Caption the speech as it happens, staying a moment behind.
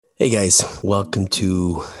Hey guys, welcome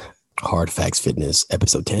to Hard Facts Fitness,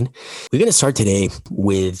 episode 10. We're going to start today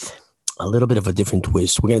with a little bit of a different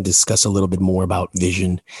twist. We're going to discuss a little bit more about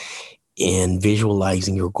vision and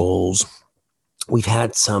visualizing your goals. We've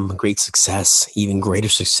had some great success, even greater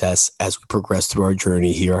success as we progress through our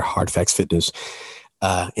journey here at Hard Facts Fitness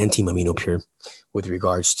and Team Amino Pure with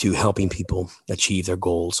regards to helping people achieve their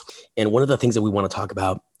goals. And one of the things that we want to talk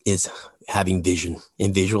about is having vision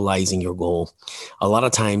and visualizing your goal. A lot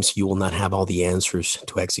of times you will not have all the answers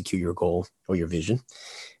to execute your goal or your vision,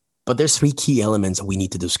 but there's three key elements that we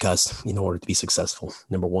need to discuss in order to be successful.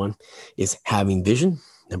 Number one is having vision.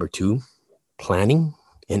 Number two, planning.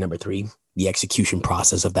 And number three, the execution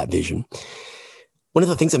process of that vision. One of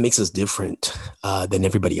the things that makes us different than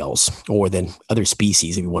everybody else, or than other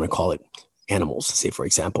species, if you want to call it animals, say for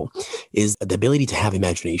example, is the ability to have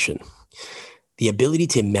imagination. The ability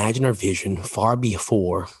to imagine our vision far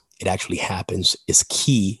before it actually happens is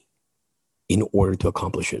key in order to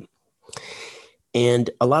accomplish it. And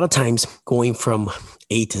a lot of times going from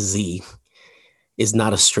A to Z is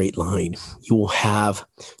not a straight line. You will have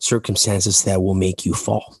circumstances that will make you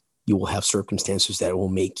fall. You will have circumstances that will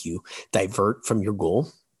make you divert from your goal.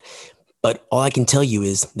 But all I can tell you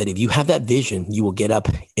is that if you have that vision, you will get up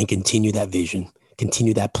and continue that vision,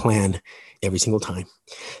 continue that plan every single time.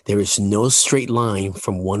 There is no straight line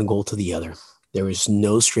from one goal to the other. There is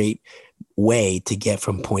no straight way to get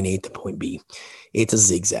from point A to point B. It's a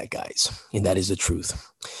zigzag, guys, and that is the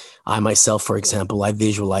truth. I myself, for example, I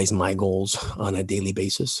visualize my goals on a daily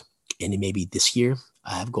basis, and it may be this year.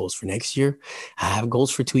 I have goals for next year. I have goals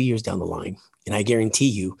for 2 years down the line, and I guarantee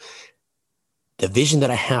you the vision that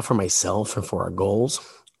I have for myself and for our goals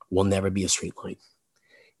will never be a straight line.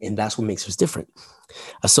 And that's what makes us different.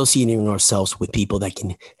 Associating ourselves with people that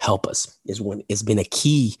can help us has been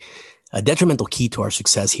a detrimental key to our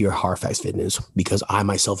success here at Hard Facts Fitness, because I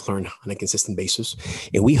myself learn on a consistent basis.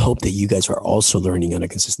 And we hope that you guys are also learning on a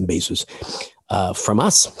consistent basis from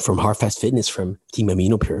us, from Hard Facts Fitness, from Team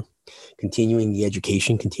Amino Pure, continuing the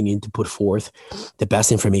education, continuing to put forth the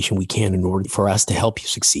best information we can in order for us to help you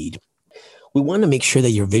succeed. We want to make sure that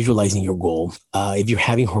you're visualizing your goal. If you're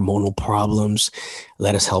having hormonal problems,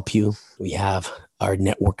 let us help you. We have our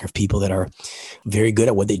network of people that are very good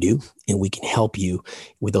at what they do, and we can help you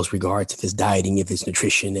with those regards. If it's dieting, if it's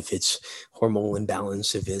nutrition, if it's hormonal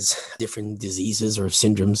imbalance, if it's different diseases or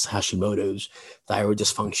syndromes, Hashimoto's, thyroid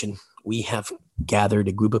dysfunction, we have gathered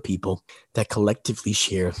a group of people that collectively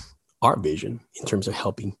share our vision in terms of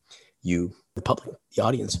helping you, the public, the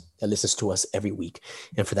audience that listens to us every week.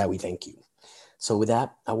 And for that, we thank you. So with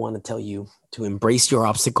that, I want to tell you to embrace your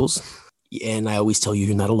obstacles. And I always tell you,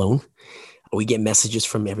 you're not alone. We get messages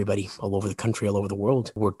from everybody all over the country, all over the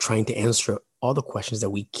world. We're trying to answer all the questions that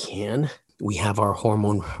we can. We have our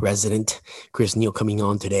hormone resident, Chris Neal, coming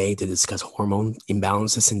on today to discuss hormone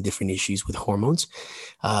imbalances and different issues with hormones.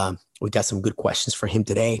 We got some good questions for him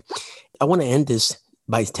today. I want to end this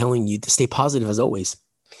by telling you to stay positive as always.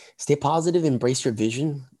 Stay positive, embrace your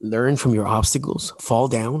vision, learn from your obstacles, fall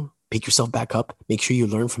down, pick yourself back up, make sure you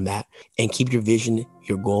learn from that, and keep your vision,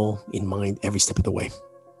 your goal in mind every step of the way.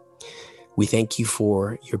 We thank you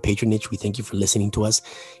for your patronage. We thank you for listening to us.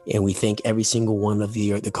 And we thank every single one of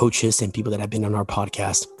the coaches and people that have been on our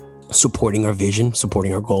podcast, supporting our vision,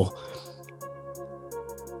 supporting our goal.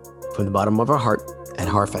 From the bottom of our heart at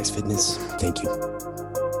Hard Facts Fitness, thank you.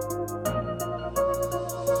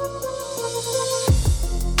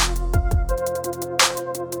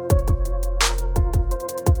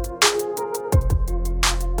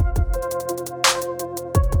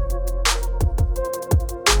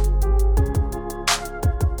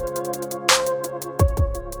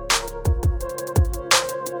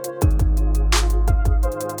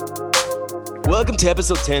 Welcome to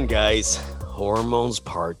episode 10, guys. Hormones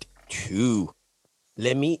part 2.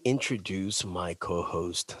 Let me introduce my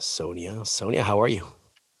co-host, Sonia. Sonia, how are you?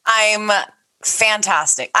 I'm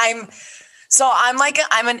fantastic. I'm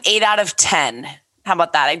an 8 out of 10. How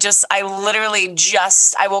about that? I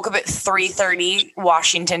woke up at 3:30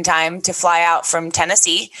 Washington time to fly out from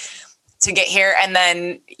Tennessee to get here. And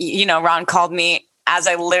then, Ron called me as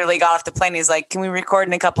I literally got off the plane. He's like, can we record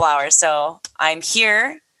in a couple hours? So I'm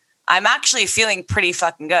here. I'm actually feeling pretty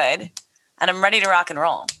fucking good, and I'm ready to rock and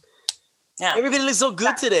roll. Yeah. Everybody looks so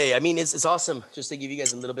good today. I mean, it's awesome. Just to give you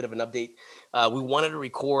guys a little bit of an update, we wanted to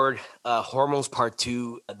record Hormones Part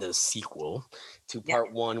 2, the sequel to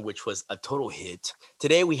Part 1, which was a total hit.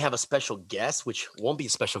 Today, we have a special guest, which won't be a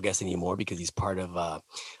special guest anymore because he's part of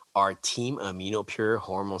our Team Amino Pure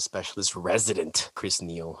Hormone Specialist Resident, Chris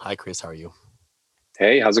Neal. Hi, Chris. How are you?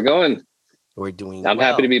 Hey, how's it going? We're doing I'm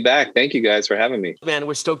happy to be back. Thank you guys for having me. Man,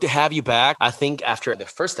 we're stoked to have you back. I think after the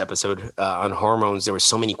first episode on hormones, there were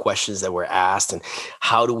so many questions that were asked. And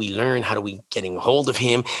how do we learn? How do we getting a hold of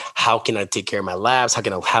him? How can I take care of my labs? How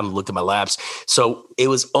can I have him look at my labs? So it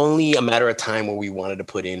was only a matter of time where we wanted to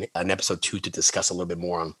put in an episode 2 to discuss a little bit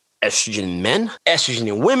more on estrogen in men, estrogen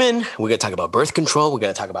in women. We're going to talk about birth control. We're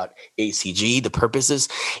going to talk about ACG, the purposes,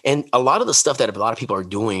 and a lot of the stuff that a lot of people are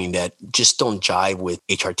doing that just don't jive with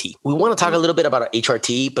HRT. We want to talk a little bit about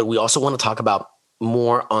HRT, but we also want to talk about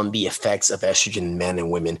more on the effects of estrogen in men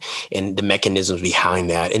and women and the mechanisms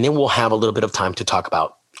behind that. And then we'll have a little bit of time to talk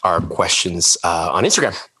about our questions on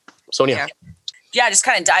Instagram. Sonia. Yeah, just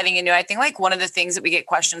kind of diving into it. I think like one of the things that we get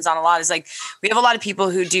questions on a lot is like we have a lot of people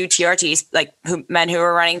who do TRTs, like men who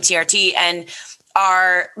are running TRT and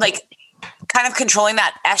are like kind of controlling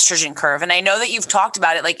that estrogen curve. And I know that you've talked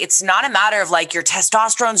about it. Like it's not a matter of like your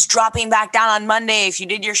testosterone's dropping back down on Monday if you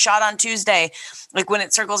did your shot on Tuesday. Like when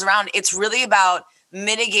it circles around, it's really about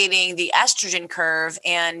mitigating the estrogen curve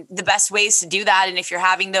and the best ways to do that. And if you're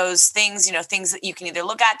having those things, you know, things that you can either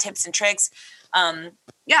look at, tips and tricks.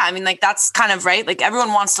 Yeah, I mean, like that's kind of right. Like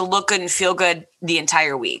everyone wants to look good and feel good the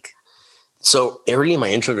entire week. So early in my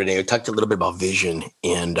intro today, I talked a little bit about vision,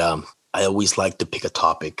 and I always like to pick a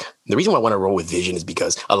topic. The reason why I want to roll with vision is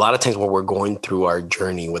because a lot of times when we're going through our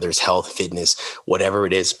journey, whether it's health, fitness, whatever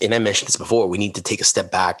it is, and I mentioned this before, we need to take a step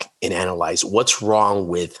back and analyze what's wrong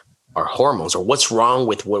with our hormones or what's wrong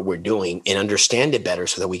with what we're doing and understand it better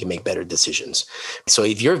so that we can make better decisions. So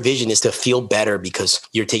if your vision is to feel better because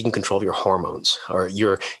you're taking control of your hormones or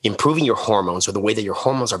you're improving your hormones or the way that your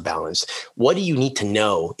hormones are balanced, what do you need to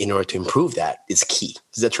know in order to improve that is key.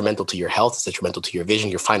 It's detrimental to your health. It's detrimental to your vision,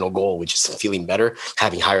 your final goal, which is feeling better,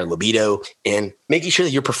 having higher libido, and making sure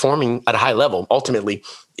that you're performing at a high level. Ultimately,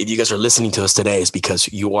 if you guys are listening to us today, it's because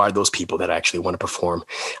you are those people that actually want to perform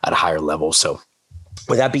at a higher level. So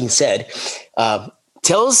with that being said,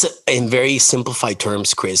 tell us in very simplified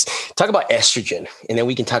terms, Chris, talk about estrogen, and then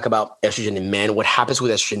we can talk about estrogen in men, what happens with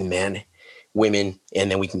estrogen in men, women, and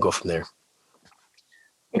then we can go from there.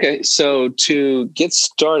 Okay, so to get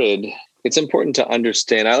started, it's important to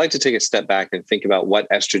understand. I like to take a step back and think about what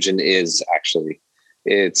estrogen is actually.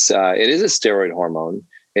 It is a steroid hormone,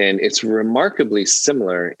 and it's remarkably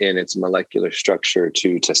similar in its molecular structure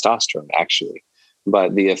to testosterone, actually.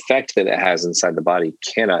 But the effect that it has inside the body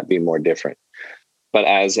cannot be more different. But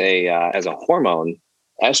as a hormone,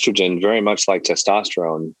 estrogen, very much like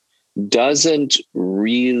testosterone, doesn't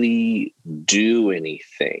really do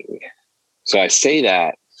anything. So I say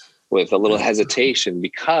that with a little hesitation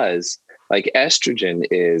because, like, estrogen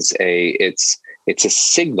is it's a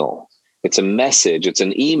signal, it's a message, it's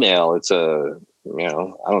an email, it's a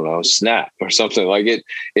snap or something like it.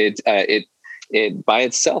 It by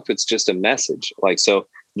itself, it's just a message. Like, so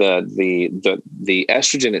the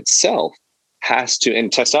estrogen itself has to, and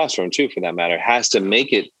testosterone too, for that matter, has to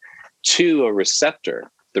make it to a receptor.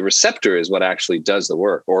 The receptor is what actually does the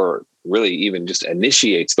work, or really even just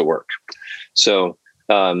initiates the work. So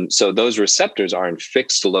those receptors are in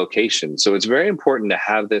fixed location. So it's very important to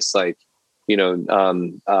have this, like,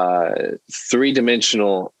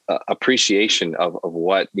 three-dimensional appreciation of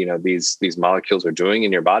what, these molecules are doing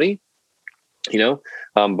in your body.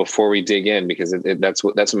 Before we dig in, because that's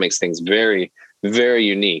what makes things very, very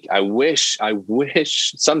unique. I wish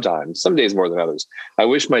sometimes, some days more than others, I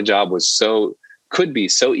wish my job could be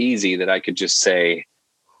so easy that I could just say,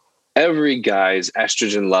 every guy's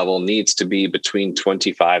estrogen level needs to be between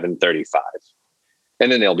 25 and 35.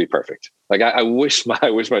 And then they'll be perfect. Like I wish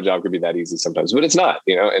my job could be that easy sometimes, but it's not,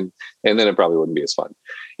 and then it probably wouldn't be as fun,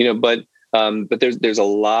 but there's a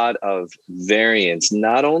lot of variance,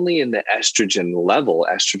 not only in the estrogen level,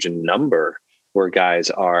 estrogen number, where guys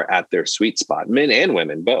are at their sweet spot, men and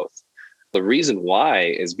women, both. The reason why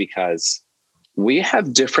is because we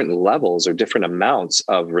have different levels or different amounts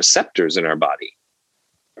of receptors in our body.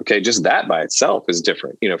 Okay, just that by itself is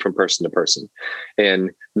different, from person to person.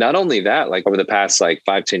 And not only that, like over the past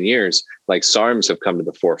 5-10 years, like SARMs have come to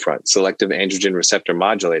the forefront, selective androgen receptor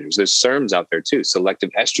modulators. There's SERMs out there too, selective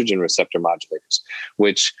estrogen receptor modulators,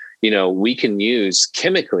 which, we can use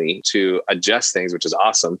chemically to adjust things, which is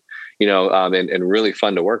awesome, and really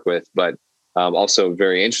fun to work with, but also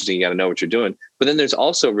very interesting. You got to know what you're doing. But then there's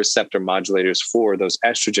also receptor modulators for those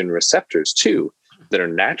estrogen receptors too, that are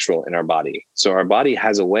natural in our body. So our body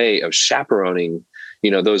has a way of chaperoning,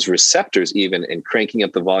 those receptors even, and cranking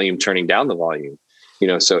up the volume, turning down the volume,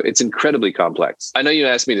 so it's incredibly complex. I know you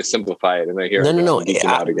asked me to simplify it, and I hear no,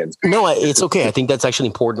 out again. No, it's okay. I think that's actually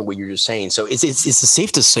important what you're just saying. So it's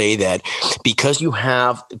safe to say that because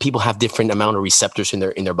people have different amount of receptors in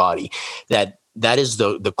their body, that that is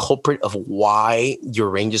the culprit of why your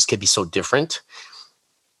ranges could be so different,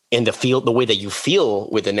 and the way that you feel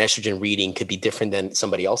with an estrogen reading could be different than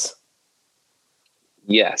somebody else?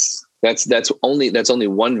 Yes, that's only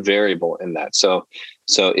one variable in that. So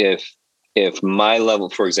if my level,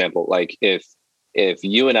 for example, like if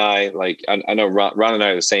you and I, like I know Ron and I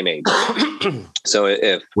are the same age, so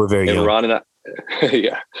if we're very young. Ron and I,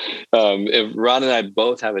 yeah, if Ron and I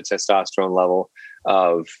both have a testosterone level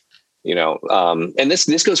of, and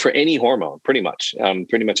this goes for any hormone, pretty much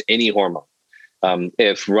any hormone.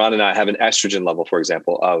 If Ron and I have an estrogen level, for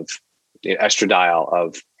example, of estradiol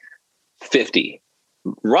of 50,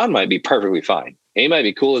 Ron might be perfectly fine. He might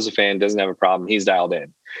be cool as a fan, doesn't have a problem. He's dialed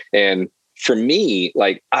in. And for me,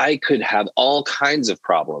 like, I could have all kinds of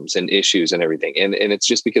problems and issues and everything. And it's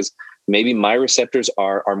just because maybe my receptors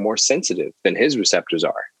are more sensitive than his receptors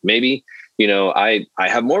are. Maybe, I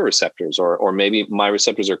have more receptors, or maybe my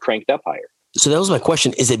receptors are cranked up higher. So that was my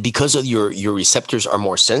question. Is it because of your receptors are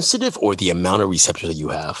more sensitive, or the amount of receptors that you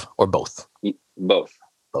have, or both? Both.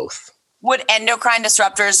 Would endocrine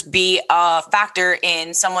disruptors be a factor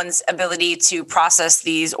in someone's ability to process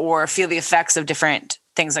these or feel the effects of different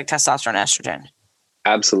things like testosterone and estrogen?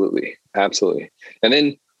 Absolutely. And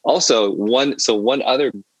then also one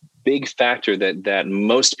other big factor that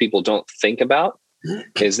most people don't think about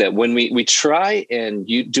is that when we try and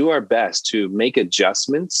do our best to make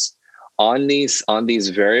adjustments on these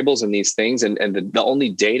variables and these things, and the only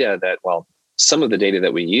data some of the data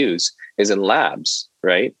that we use is in labs,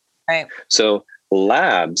 right? Right. So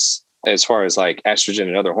labs, as far as like estrogen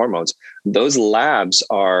and other hormones, those labs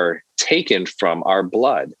are taken from our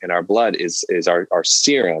blood, and our blood is our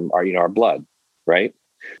serum, our blood, right?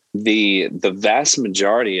 The vast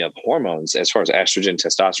majority of hormones, as far as estrogen,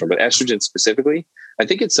 testosterone, but estrogen specifically, I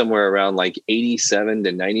think it's somewhere around like 87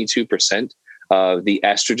 to 92% of the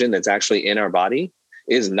estrogen that's actually in our body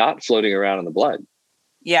is not floating around in the blood.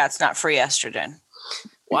 Yeah, it's not free estrogen.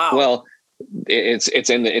 Wow. Well, it's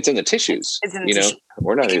in the tissues. It's in the tissue.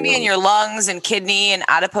 We're not. It can be in your lungs and kidney and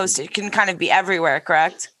adipose. It can kind of be everywhere,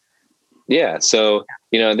 correct? Yeah. So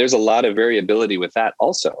there's a lot of variability with that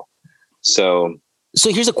also. So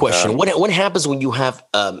here's a question: What happens when you have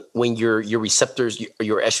when your receptors,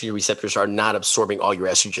 your estrogen receptors, are not absorbing all your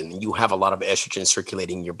estrogen? You have a lot of estrogen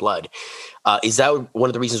circulating in your blood. Is that one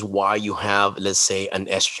of the reasons why you have, let's say, an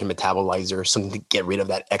estrogen metabolizer, something to get rid of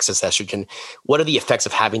that excess estrogen? What are the effects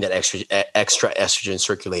of having that extra estrogen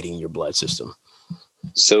circulating in your blood system?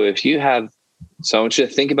 So I want you to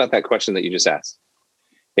think about that question that you just asked.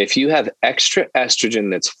 If you have extra estrogen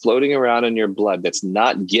that's floating around in your blood that's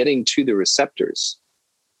not getting to the receptors,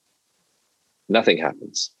 nothing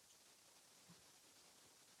happens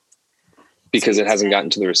because it hasn't gotten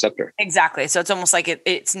to the receptor. Exactly. So it's almost like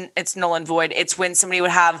it's null and void. It's when somebody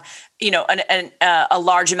would have, a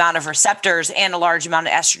large amount of receptors and a large amount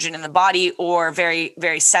of estrogen in the body, or very,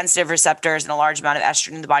 very sensitive receptors and a large amount of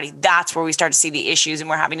estrogen in the body. That's where we start to see the issues, and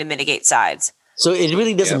we're having to mitigate sides. So it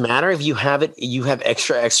really doesn't matter if you have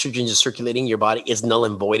extra estrogen just circulating in your body. It's null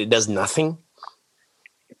and void. It does nothing.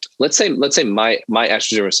 Let's say my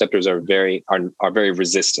estrogen receptors are very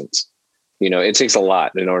resistant. It takes a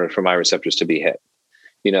lot in order for my receptors to be hit.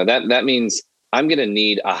 That means I'm going to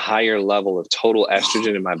need a higher level of total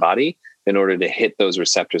estrogen in my body in order to hit those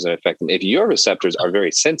receptors and affect them. If your receptors are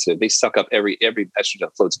very sensitive, they suck up every estrogen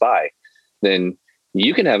that floats by, then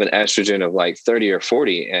you can have an estrogen of like 30 or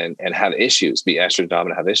 40 and have issues, be estrogen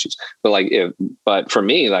dominant, have issues. But for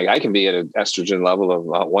me, like, I can be at an estrogen level of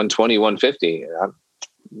 120, 150.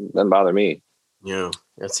 Doesn't bother me. Yeah,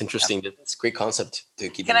 that's interesting. That's a great concept to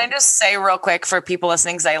keep. Can I just say real quick for people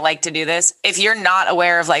listening, because I like to do this, if you're not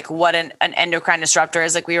aware of like what an endocrine disruptor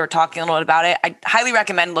is, like we were talking a little bit about it, I highly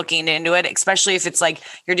recommend looking into it, especially if it's like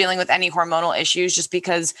you're dealing with any hormonal issues, just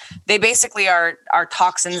because they basically are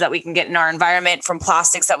toxins that we can get in our environment from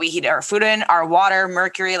plastics that we heat our food in, our water,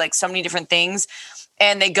 mercury, like so many different things.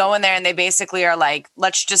 And they go in there and they basically are like,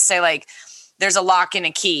 let's just say like, there's a lock and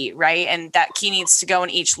a key, right? And that key needs to go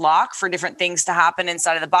in each lock for different things to happen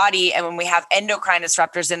inside of the body. And when we have endocrine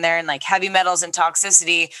disruptors in there and like heavy metals and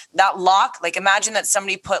toxicity, that lock, like imagine that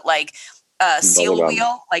somebody put like a seal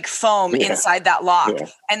wheel, like foam inside that lock,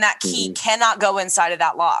 and that key cannot go inside of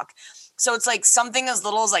that lock. So it's like something as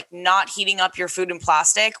little as like not heating up your food in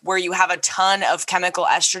plastic, where you have a ton of chemical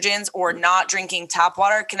estrogens, or not drinking tap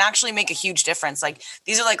water, can actually make a huge difference. Like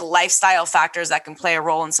these are like lifestyle factors that can play a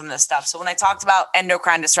role in some of this stuff. So when I talked about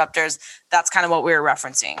endocrine disruptors, that's kind of what we were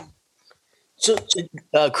referencing. So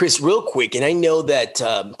Chris, real quick, and I know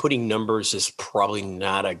that putting numbers is probably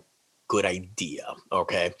not a good idea.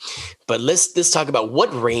 Okay. But let's talk about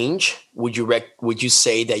what range would you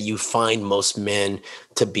say that you find most men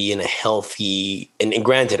to be in a healthy, and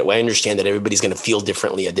granted, I understand that everybody's going to feel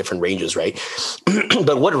differently at different ranges, right?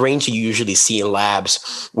 But what range do you usually see in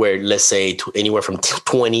labs where, let's say, anywhere from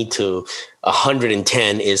 20 to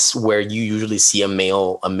 110 is where you usually see a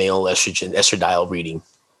male estradiol reading?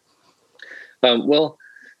 Well,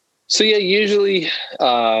 so yeah, usually,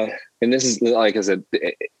 and this is, like I said,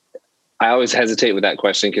 I always hesitate with that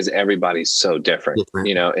question because everybody's so different,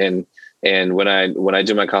 you know, and when I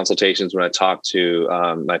do my consultations, when I talk to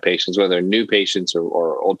my patients, whether they're new patients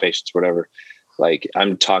or old patients, whatever, like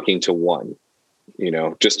I'm talking to one, you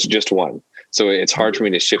know, just one. So it's hard for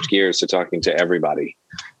me to shift gears to talking to everybody,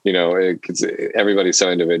 you know, because everybody's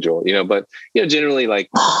so individual, you know, but, you know, generally like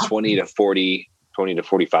 20 to 40, 20 to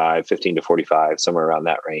 45, 15 to 45, somewhere around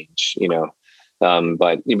that range, you know.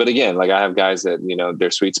 But again, like I have guys that, you know,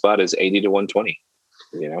 their sweet spot is 80 to 120,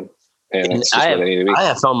 you know, and that's just where they need to be. I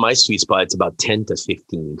have found my sweet spot. It's about 10 to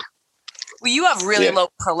 15. Well, you have really low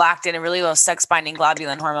prolactin and really low sex binding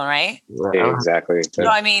globulin hormone, right? Yeah, exactly. So,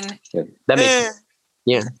 I mean, that makes sense.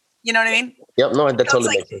 Yeah. You know what I mean? Yep. No, that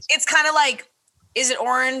totally makes sense. It's kind of like, is it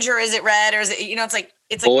orange or is it red or is it, you know, it's like.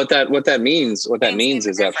 Well, what that means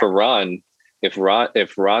is that for Ron, if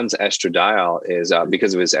Ron's estradiol is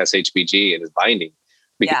because of his SHBG and his binding,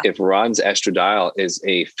 if Ron's estradiol is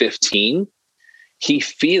a 15, he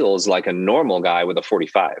feels like a normal guy with a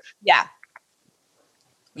 45. Yeah.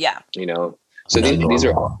 Yeah. You know, so these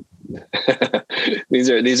are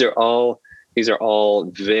all these are all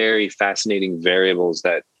very fascinating variables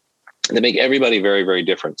that make everybody very, very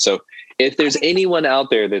different. So if there's anyone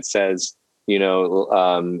out there that says, you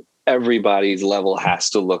know, everybody's level has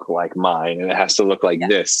to look like mine and it has to look like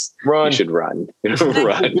this, you should run. Run.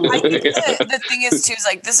 I think the thing is too, is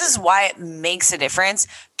like, this is why it makes a difference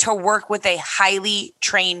to work with a highly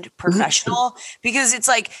trained professional, because it's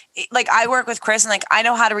like I work with Chris and like, I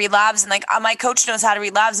know how to read labs, and like my coach knows how to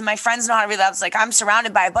read labs and my friends know how to read labs. Like I'm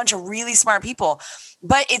surrounded by a bunch of really smart people,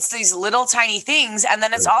 but it's these little tiny things. And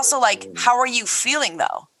then it's also like, how are you feeling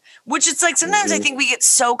though? Which it's like, sometimes I think we get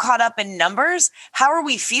so caught up in numbers. How are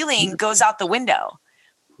we feeling goes out the window.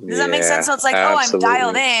 Does that make sense? So it's like, absolutely. Oh, I'm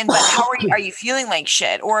dialed in, but how are you feeling like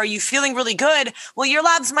shit? Or are you feeling really good? Well, your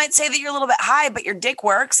labs might say that you're a little bit high, but your dick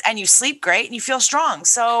works and you sleep great and you feel strong.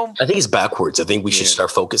 So I think it's backwards. I think we should start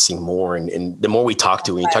focusing more. And the more we talk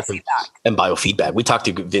to, and biofeedback, we talked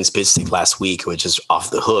to Vince Bistic last week, which is off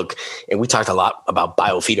the hook. And we talked a lot about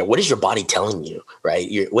biofeedback. What is your body telling you,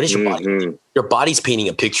 right? What is your body? Your body's painting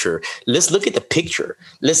a picture. Let's look at the picture.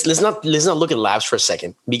 Let's not look at labs for a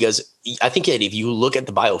second, because I think that if you look at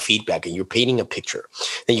the biofeedback and you're painting a picture,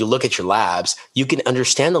 then you look at your labs, you can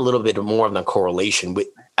understand a little bit more of the correlation.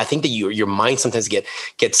 I think that your mind sometimes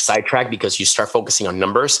gets sidetracked because you start focusing on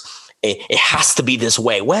numbers. It has to be this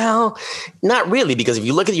way. Well, not really, because if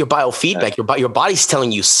you look at your biofeedback, your body's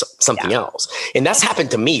telling you something else. And that's happened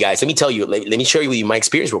to me, guys. Let me tell you, let me share you my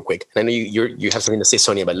experience real quick. And I know you have something to say,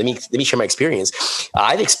 Sonia, but let me share my experience.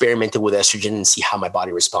 I've experimented with estrogen and see how my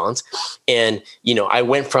body responds. And, you know, I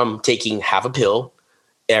went from taking half a pill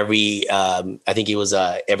every I think it was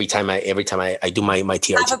every time I do my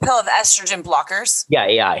TRT. Half a pill of estrogen blockers. Yeah,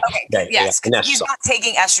 AI. Okay, yes. He's not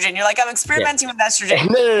taking estrogen. You're like, I'm experimenting with estrogen.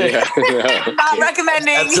 No. Not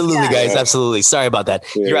recommending. Absolutely, guys. Absolutely. Sorry about that.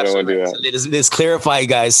 You're absolutely right. So let's clarify,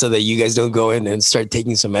 guys, so that you guys don't go in and start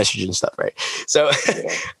taking some estrogen stuff, right? So,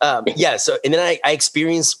 So, and then I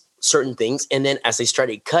experienced certain things. And then as I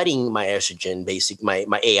started cutting my estrogen, my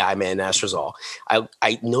AI, my anastrozole,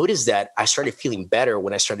 I noticed that I started feeling better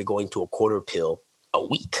when I started going to a quarter pill a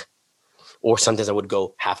week. Or sometimes I would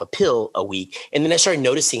go half a pill a week. And then I started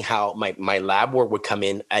noticing how my lab work would come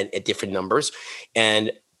in at different numbers.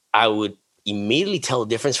 And I would immediately tell the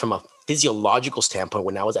difference from a physiological standpoint.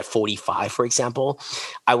 When I was at 45, for example,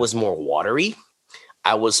 I was more watery.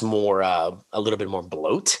 I was more, a little bit more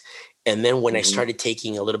bloat. And then when I started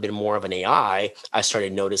taking a little bit more of an AI, I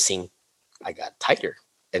started noticing I got tighter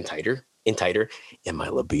and tighter and tighter, and my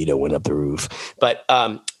libido went up the roof. But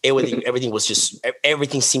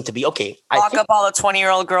everything seemed to be okay. Lock up all the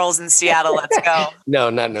 20-year-old girls in Seattle. Let's go. No,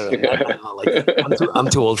 not like that. I'm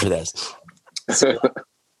too old for this.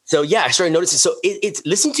 So yeah, I started noticing. So it's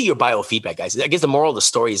listen to your biofeedback, guys. I guess the moral of the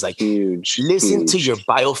story is like listen to your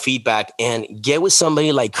biofeedback and get with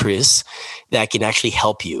somebody like Chris that can actually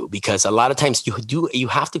help you, because a lot of times you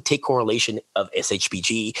have to take correlation of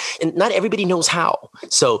SHBG, and not everybody knows how.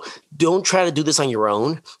 So don't try to do this on your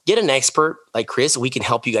own. Get an expert. like Chris, we can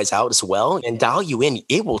help you guys out as well and dial you in.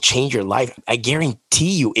 It will change your life. I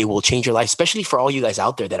guarantee you it will change your life, especially for all you guys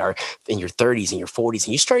out there that are in your 30s and your 40s.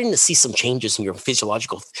 And you're starting to see some changes in your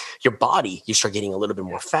physiological, your body. You start getting a little bit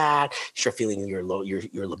more fat. You start feeling your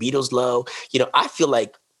libido's low. I feel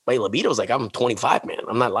like my libido is like I'm 25, man.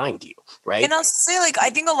 I'm not lying to you, right? And I'll say, like, I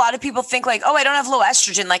think a lot of people think like, oh, I don't have low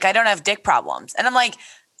estrogen, like I don't have dick problems. And I'm like,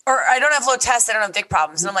 or I don't have low test, I don't have dick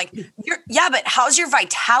problems. And I'm like, but how's your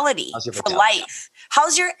vitality for life?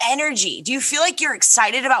 How's your energy? Do you feel like you're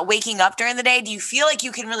excited about waking up during the day? Do you feel like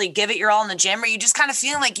you can really give it your all in the gym? Or are you just kind of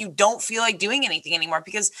feeling like you don't feel like doing anything anymore?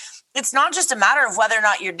 Because it's not just a matter of whether or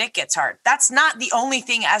not your dick gets hard. That's not the only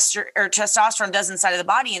thing testosterone does inside of the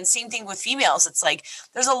body. And same thing with females. It's like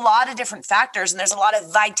there's a lot of different factors and there's a lot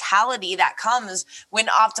of vitality that comes when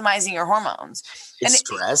optimizing your hormones. It's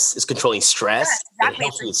stress. It's controlling stress. Yeah, exactly. It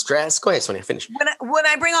helps you with stress. Go ahead, Sonia, finish. When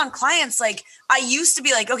I bring on clients, like I used to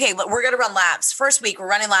be like, okay, look, we're going to run labs. First week, we're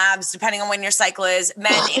running labs, depending on when your cycle is.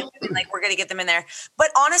 Men and women, like we're going to get them in there.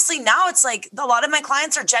 But honestly, now it's like a lot of my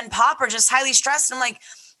clients are Gen Pop or just highly stressed. And I'm like,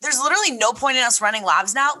 there's literally no point in us running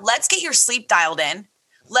labs now. Let's get your sleep dialed in.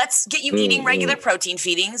 Let's get you eating regular protein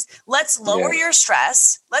feedings. Let's lower your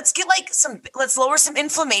stress. Let's get let's lower some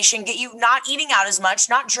inflammation, get you not eating out as much,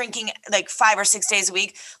 not drinking like 5 or 6 days a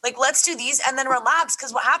week. Like let's do these and then run labs.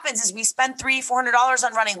 Cause what happens is we spend $300-$400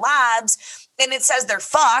 on running labs and it says they're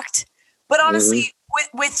fucked. But honestly,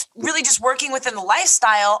 with really just working within the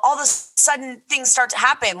lifestyle, all of a sudden things start to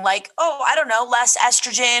happen. Like, oh, I don't know, less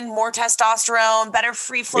estrogen, more testosterone, better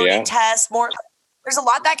free floating tests, more. There's a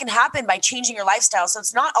lot that can happen by changing your lifestyle. So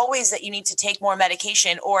it's not always that you need to take more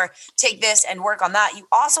medication or take this and work on that. You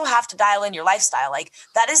also have to dial in your lifestyle. Like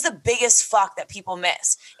that is the biggest fuck that people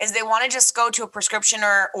miss is they want to just go to a prescription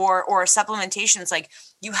or supplementation. It's like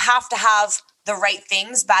you have to have the right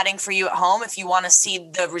things batting for you at home if you want to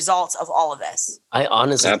see the results of all of this. I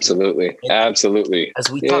honestly, absolutely.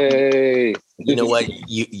 As we talk, you know what,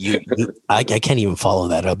 I can't even follow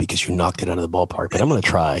that up because you knocked it out of the ballpark. But I'm going to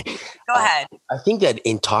try. Go ahead. I think that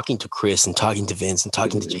in talking to Chris and talking to Vince and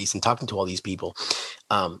talking to Jason, talking to all these people,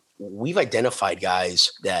 we've identified,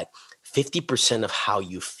 guys, that 50% of how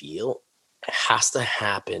you feel has to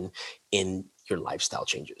happen in your lifestyle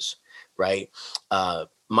changes, right?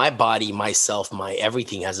 My body, myself, my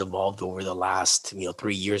everything has evolved over the last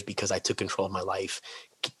 3 years because I took control of my life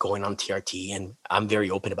going on TRT. And I'm very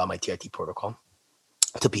open about my TRT protocol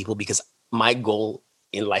to people because my goal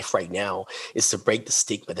in life right now is to break the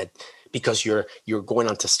stigma that because you're going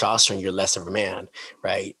on testosterone, you're less of a man,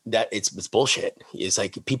 right? That it's bullshit. It's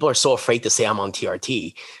like people are so afraid to say I'm on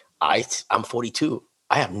TRT. I'm 42.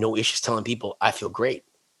 I have no issues telling people I feel great.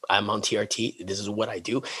 I'm on TRT. This is what I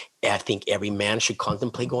do. I think every man should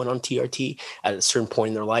contemplate going on TRT at a certain point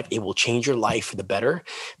in their life. It will change your life for the better.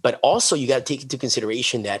 But also you got to take into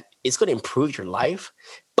consideration that it's going to improve your life,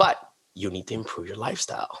 but you need to improve your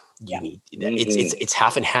lifestyle. You need it's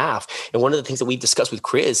half and half. And one of the things that we've discussed with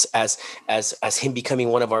Chris as him becoming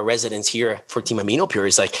one of our residents here for Team Amino Pure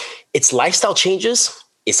is like it's lifestyle changes.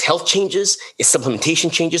 It's health changes, it's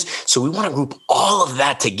supplementation changes. So we want to group all of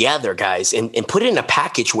that together, guys, and put it in a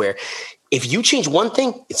package where if you change one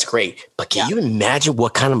thing, it's great. But can you imagine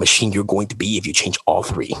what kind of machine you're going to be if you change all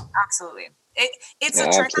three? Absolutely. It's a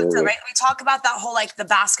trifecta, right? We talk about that whole like the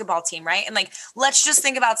basketball team, right? And like, let's just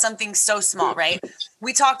think about something so small, right?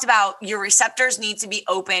 We talked about your receptors need to be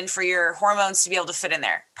open for your hormones to be able to fit in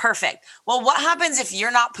there. Perfect. Well, what happens if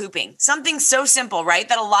you're not pooping? Something so simple, right?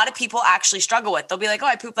 That a lot of people actually struggle with. They'll be like, oh,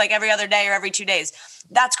 I poop like every other day or every 2 days.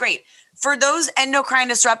 That's great. For those endocrine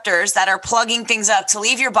disruptors that are plugging things up to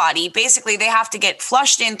leave your body, basically they have to get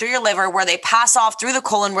flushed in through your liver where they pass off through the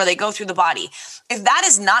colon where they go through the body. If that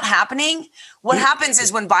is not happening, what happens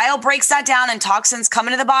is when bile breaks that down and toxins come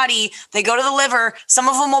into the body, they go to the liver, some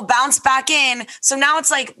of them will bounce back in. So now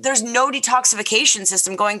it's like there's no detoxification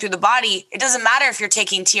system going through the body. It doesn't matter if you're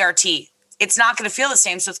taking TRT. It's not going to feel the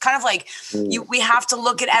same. So it's kind of like we have to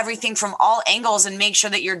look at everything from all angles and make sure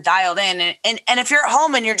that you're dialed in. And if you're at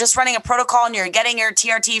home and you're just running a protocol and you're getting your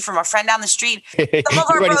TRT from a friend down the street, some of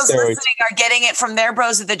our bros listening are getting it from their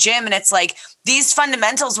bros at the gym. And it's like these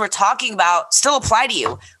fundamentals we're talking about still apply to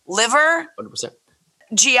you. Liver, 100%.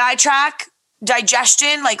 GI tract,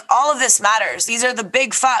 digestion, like all of this matters. These are the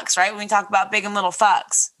big fucks, right? When we talk about big and little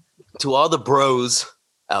fucks. To all the bros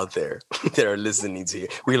out there that are listening to you.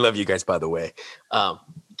 We love you guys, by the way.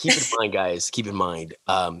 Keep in mind, guys,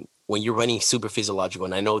 when you're running super physiological,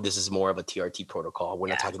 and I know this is more of a TRT protocol, we're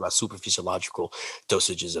not talking about super physiological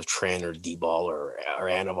dosages of Tren or D-ball or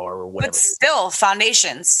Anavar or whatever. But still,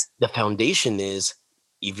 foundations. The foundation is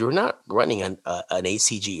if you're not running an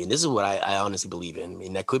HCG, and this is what I honestly believe in. I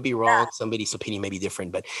mean, that could be wrong. Somebody's opinion may be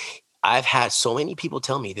different, but I've had so many people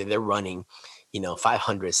tell me that they're running,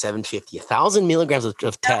 500, 750, 1,000 milligrams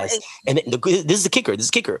of test. And this is the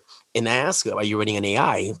kicker. And I ask them, are you running an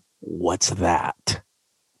AI? What's that?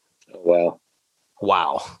 Wow.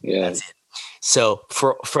 Yeah. That's it. So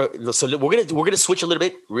so we're gonna switch a little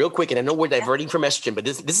bit real quick. And I know we're diverting from estrogen, but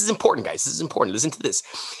this is important, guys. This is important. Listen to this.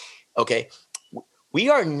 Okay. We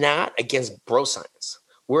are not against bro science.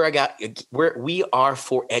 We are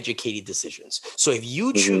for educated decisions. So if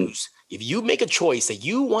you choose, if you make a choice that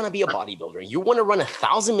you want to be a bodybuilder and you want to run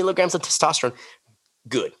 1,000 milligrams of testosterone,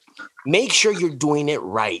 good. Make sure you're doing it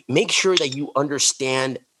right. Make sure that you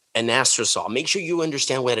understand an anastrozole. Make sure you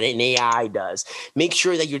understand what an AI does. Make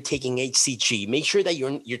sure that you're taking HCG. Make sure that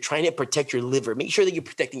you're trying to protect your liver. Make sure that you're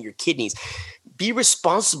protecting your kidneys. Be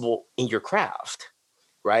responsible in your craft.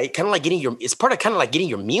 Right? Kind of like it's part of kind of like getting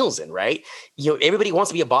your meals in, right? Everybody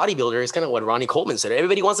wants to be a bodybuilder. It's kind of what Ronnie Coleman said.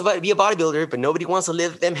 Everybody wants to be a bodybuilder, but nobody wants to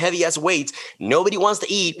lift them heavy ass weights. Nobody wants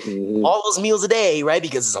to eat all those meals a day, right?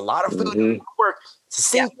 Because it's a lot of food work.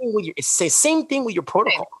 It's the same thing with your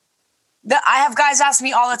protocol. I have guys ask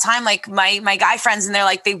me all the time, like my guy friends, and they're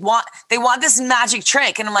like, they want this magic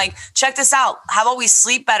trick. And I'm like, check this out. How about we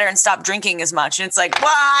sleep better and stop drinking as much? And it's like,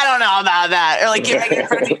 well, I don't know about that. Or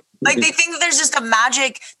like, like they think that there's just a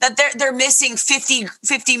magic that they're missing 50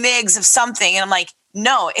 mgs of something. And I'm like,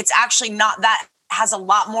 no, it's actually not that. It has a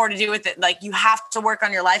lot more to do with it. Like you have to work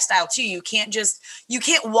on your lifestyle too. You can't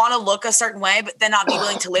want to look a certain way, but then not be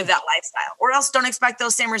willing to live that lifestyle, or else don't expect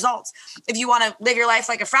those same results. If you want to live your life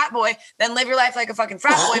like a frat boy, then live your life like a fucking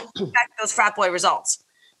frat boy, expect those frat boy results.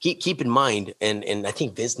 Keep in mind, and I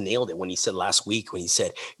think Vince nailed it when he said last week, when he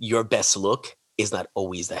said your best look is not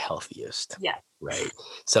always the healthiest. Yeah. Right.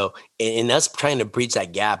 So, and us trying to bridge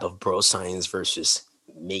that gap of bro science versus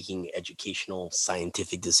making educational,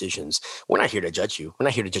 scientific decisions. We're not here to judge you. We're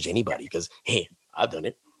not here to judge anybody because, hey, I've done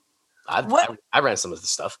it. I ran some of the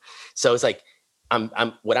stuff. So it's like, I've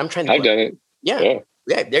done it. Yeah.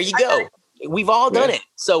 There you go. We've all done it.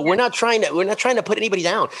 So we're not trying to put anybody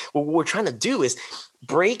down. What we're trying to do is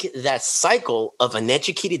break that cycle of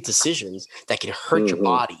uneducated decisions that can hurt your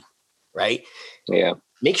body. Right. Yeah.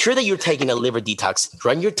 Make sure that you're taking a liver detox.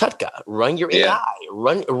 Run your TUTCA. Run your AI.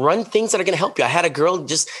 Run things that are going to help you. I had a girl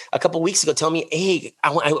just a couple of weeks ago tell me, "Hey,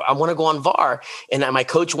 I want to go on VAR, and my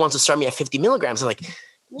coach wants to start me at 50 milligrams." I'm like,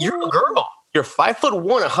 "You're a girl. You're 5'1",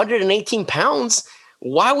 118 pounds.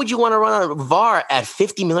 Why would you want to run on VAR at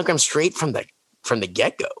 50 milligrams straight from the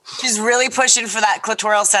get-go?" She's really pushing for that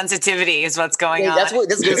clitoral sensitivity is what's going on. That's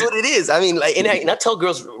what it is. I mean, and I tell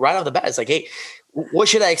girls right off the bat, it's like, hey, what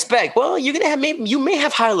should I expect? Well, you may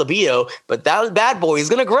have high libido, but that bad boy is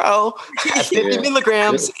going to grow at 50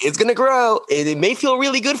 milligrams. It's going to grow. It may feel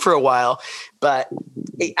really good for a while, but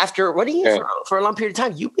after running it for a long period of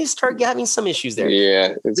time, you may start having some issues there.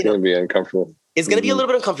 Yeah, it's going to be uncomfortable. It's going to be a little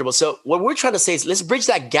bit uncomfortable. So what we're trying to say is let's bridge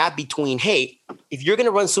that gap between, hey, if you're going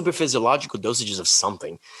to run super physiological dosages of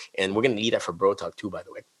something, and we're going to need that for Bro Talk too, by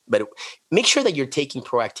the way, but make sure that you're taking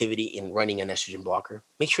proactivity in running an estrogen blocker.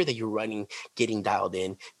 Make sure that you're getting dialed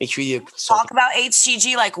in. Make sure you talk about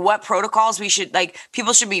HCG, like what protocols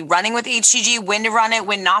people should be running with HCG, when to run it,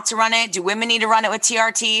 when not to run it. Do women need to run it with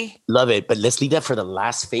TRT? Love it. But let's leave that for the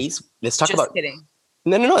last phase. Let's talk about. Kidding.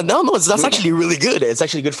 No. That's actually really good. It's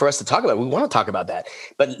actually good for us to talk about. We want to talk about that.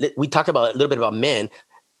 But we talked about a little bit about men.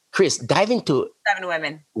 Chris, dive into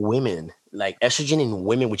women. Women, like estrogen in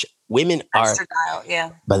women, which women are. Yeah.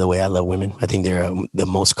 By the way, I love women. I think they're the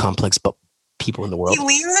most complex people in the world. He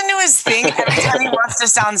leans into his thing every time he wants to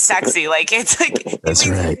sound sexy. Like it's like that's he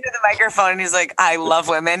leans right. into the microphone and he's like, "I love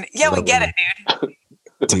women." Yeah, we get it, dude.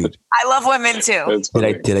 Dude, I love women too.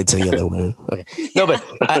 Did I tell you I love women? Okay, no, but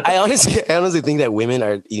I honestly think that women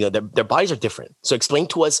are, their bodies are different. So explain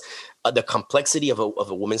to us the complexity of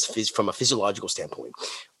a woman's from a physiological standpoint,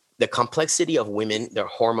 the complexity of women, their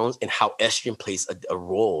hormones, and how estrogen plays a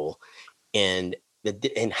role, and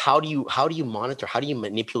how do you monitor, how do you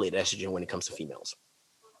manipulate estrogen when it comes to females?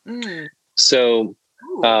 So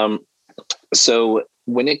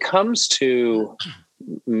when it comes to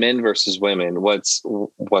men versus women,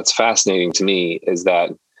 what's fascinating to me is that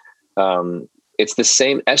it's the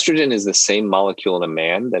same. Estrogen is the same molecule in a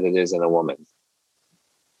man that it is in a woman,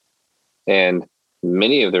 and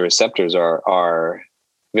many of the receptors are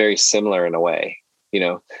very similar in a way,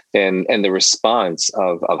 and the response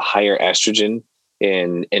of higher estrogen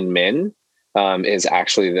in men is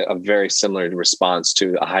actually a very similar response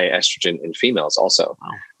to a high estrogen in females also.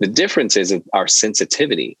 Wow. The difference is that our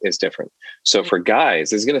sensitivity is different. So for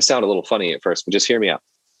guys, it's going to sound a little funny at first, but just hear me out.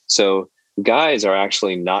 So guys are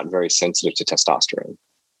actually not very sensitive to testosterone.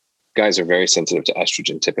 Guys are very sensitive to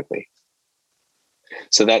estrogen typically.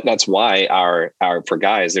 So that's why our for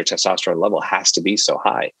guys, their testosterone level has to be so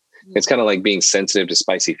high. It's kind of like being sensitive to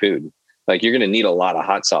spicy food. Like you're going to need a lot of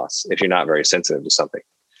hot sauce if you're not very sensitive to something,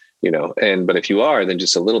 but if you are, then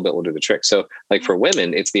just a little bit will do the trick. So like for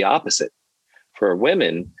women, it's the opposite. For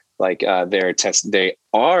women, like they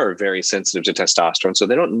are very sensitive to testosterone, so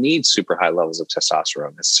they don't need super high levels of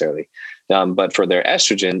testosterone necessarily. But for their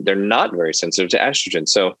estrogen, they're not very sensitive to estrogen.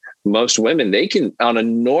 So most women, they can, on a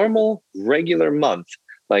normal, regular month,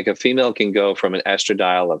 like a female can go from an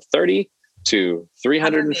estradiol of 30 to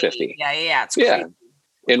 350. Yeah. It's crazy.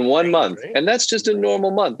 In 1 month. And that's just a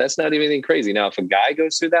normal month. That's not even anything crazy. Now, if a guy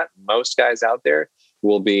goes through that, most guys out there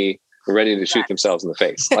will be ready to shoot themselves in the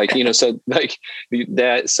face. Like, so like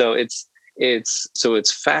that. So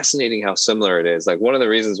it's fascinating how similar it is. Like one of the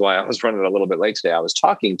reasons why I was running a little bit late today, I was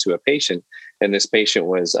talking to a patient, and this patient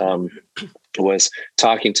was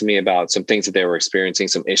talking to me about some things that they were experiencing,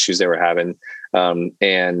 some issues they were having,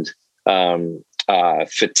 and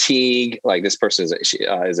fatigue. Like this person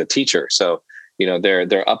is a teacher. So,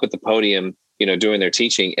 they're up at the podium, doing their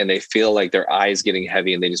teaching, and they feel like their eyes getting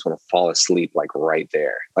heavy and they just want to fall asleep, like right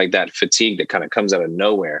there, like that fatigue that kind of comes out of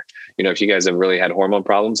nowhere. If you guys have really had hormone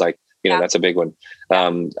problems, like, that's a big one.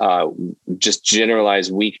 Just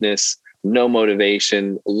generalized weakness, no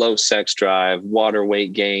motivation, low sex drive, water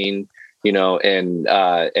weight gain, and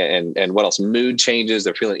what else? Mood changes.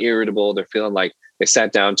 They're feeling irritable. They're feeling like they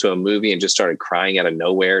sat down to a movie and just started crying out of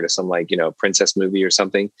nowhere to some princess movie or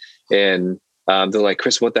something. And they're like,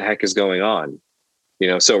 Chris, what the heck is going on?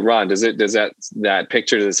 So Ron, does that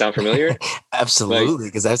picture, does it sound familiar? Absolutely.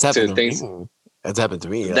 Because that's happened to me. That's happened to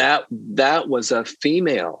me. Yeah. That was a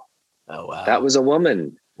female. Oh, wow. That was a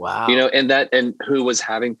woman. Wow. And who was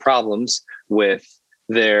having problems with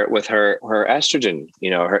her estrogen,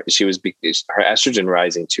 her estrogen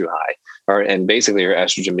rising too high, and basically her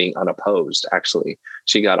estrogen being unopposed. Actually,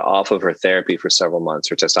 she got off of her therapy for several months,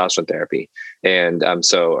 her testosterone therapy. And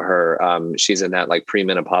so she's in that like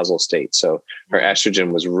premenopausal state. So her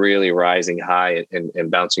estrogen was really rising high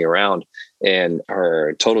and bouncing around, and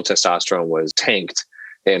her total testosterone was tanked.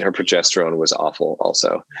 And her progesterone was awful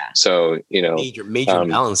also. Yeah. So, major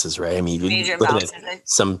imbalances, right? I mean, major imbalances.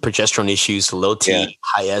 Some progesterone issues, low T,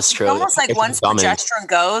 high estro. It's almost like once progesterone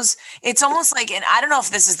goes, it's almost like, and I don't know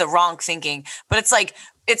if this is the wrong thinking, but it's like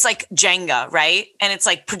Jenga, right? And it's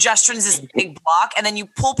like progesterone's this big block, and then you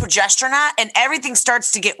pull progesterone out and everything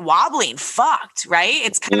starts to get wobbly and fucked, right?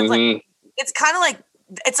 It's kind of like,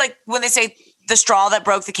 it's like when they say the straw that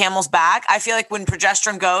broke the camel's back. I feel like when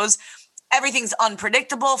progesterone goes, everything's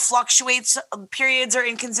unpredictable, fluctuates, periods are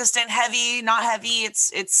inconsistent, heavy, not heavy.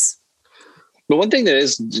 It's. But one thing that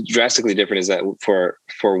is drastically different is that for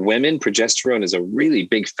women, progesterone is a really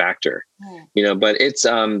big factor, but it's,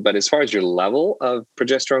 but as far as your level of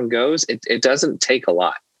progesterone goes, it doesn't take a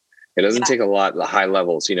lot. It doesn't take a lot, the high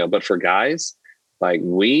levels, but for guys, like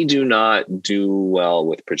we do not do well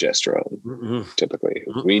with progesterone. Typically,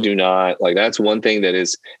 we do not. Like that's one thing that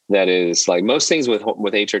is like most things with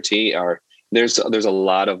HRT are there's a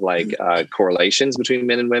lot of like correlations between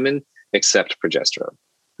men and women, except progesterone.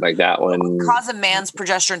 Like that one. What cause a man's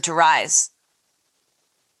progesterone to rise?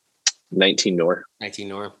 19 nor.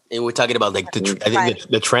 And we're talking about like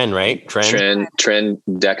the trend, right? Trend,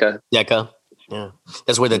 DECA. Yeah,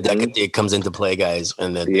 that's where the DECA comes into play, guys,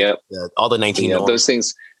 and then all the 19. Those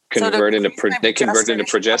things convert into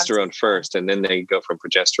progesterone first, and then they go from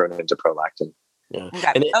progesterone into prolactin. Yeah.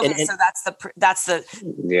 Okay. So that's the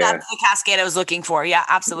cascade I was looking for. Yeah,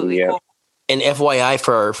 absolutely. Yeah. Cool. And FYI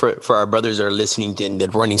for our brothers that are listening to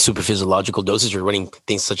that running super physiological dosage or running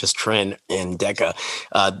things such as Tren and DECA,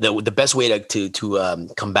 the best way to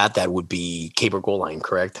combat that would be Caber Goline,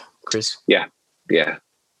 correct, Chris? Yeah.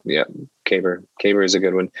 Caber is a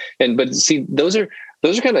good one. But see, those are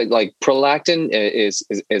kind of like prolactin is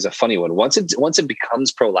a funny one. Once it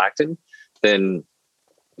becomes prolactin, then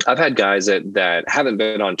I've had guys that haven't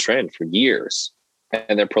been on Tren for years,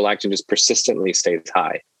 and their prolactin just persistently stays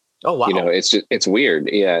high. Oh wow! It's weird.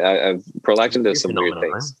 Yeah, prolactin does some weird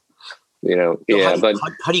things. Right?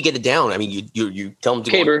 How do you get it down? I mean, you tell them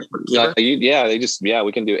to Caber.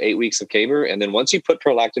 We can do 8 weeks of Caber, and then once you put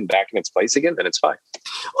prolactin back in its place again, then it's fine.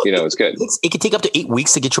 It's good. It can take up to 8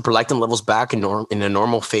 weeks to get your prolactin levels back in a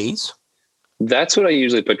normal phase. That's what I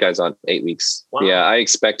usually put guys on, 8 weeks. Wow. Yeah, I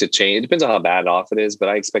expect to change. It depends on how bad off it is, but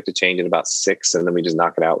I expect to change in about 6, and then we just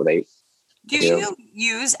knock it out with 8. Do you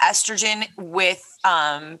use estrogen with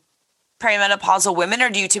perimenopausal women,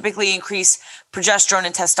 or do you typically increase progesterone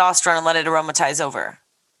and testosterone and let it aromatize over?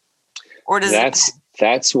 Or does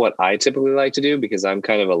That's what I typically like to do because I'm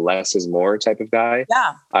kind of a less is more type of guy.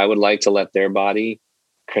 Yeah. I would like to let their body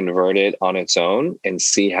convert it on its own and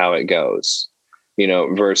see how it goes,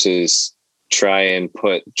 versus try and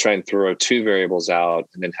throw two variables out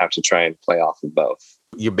and then have to try and play off of both.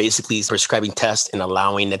 You're basically prescribing tests and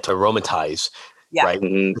allowing it to aromatize, right?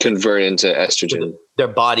 Mm-hmm. Convert into estrogen. Their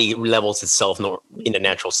body levels itself in the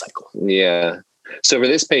natural cycle. Yeah. So for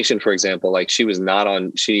this patient, for example, like she was not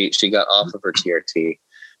on, she got off of her TRT.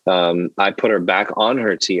 I put her back on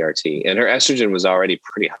her TRT and her estrogen was already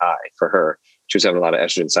pretty high for her. She was having a lot of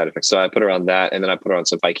estrogen side effects. So I put her on that. And then I put her on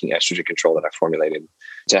some Viking estrogen control that I formulated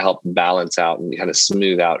to help balance out and kind of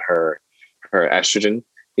smooth out her estrogen,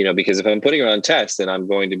 because if I'm putting her on test, then I'm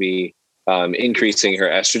going to be increasing her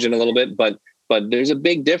estrogen a little bit. But there's a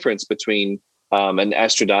big difference between an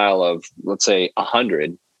estradiol of, let's say,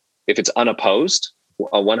 100, if it's unopposed,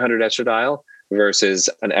 a 100 estradiol versus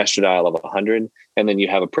an estradiol of 100, and then you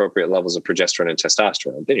have appropriate levels of progesterone and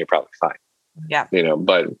testosterone, then you're probably fine. Yeah.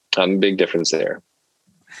 But big difference there.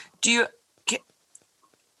 Can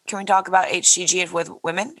we talk about HCG with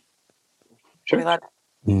women? Sure.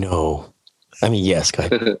 No. I mean, yes, go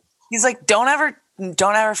ahead. He's like, don't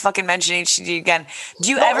ever fucking mention HCG again. Do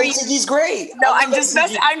you ever? HCG's great. No, I'm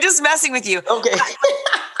just messing with you. Okay.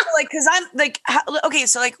 Because I'm like, okay,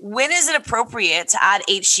 so like, when is it appropriate to add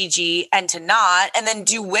HCG and to not? And then,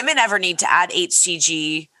 do women ever need to add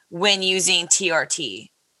HCG when using TRT?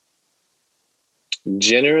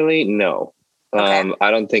 Generally, no. Okay.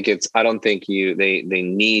 I don't think they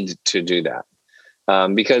need to do that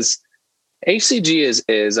because HCG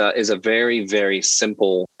is a very, very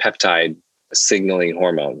simple peptide signaling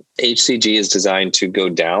hormone. HCG is designed to go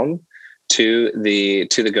down to the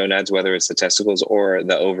gonads, whether it's the testicles or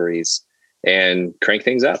the ovaries, and crank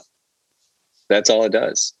things up. That's all it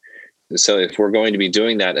does. So if we're going to be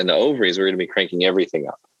doing that in the ovaries, we're going to be cranking everything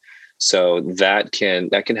up. So that can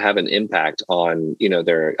have an impact on,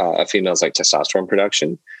 their females like testosterone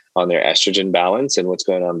production, on their estrogen balance and what's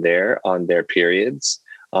going on there, on their periods,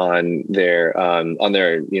 on their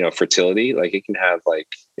fertility. Like it can have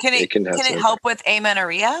can it help with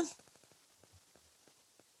amenorrhea?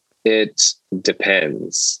 It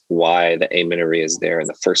depends why the amenorrhea is there in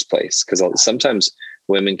the first place. Because sometimes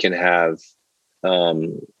women can have,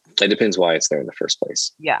 it depends why it's there in the first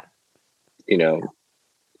place. Yeah.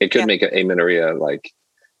 It could make an amenorrhea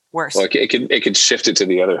worse. Like it could shift it to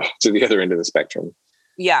the other end of the spectrum.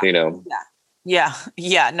 Yeah.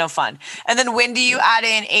 Yeah. No fun. And then when do you add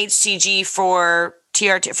in HCG for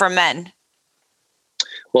TRT for men?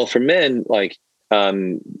 Well, for men,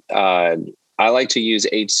 I like to use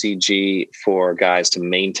HCG for guys to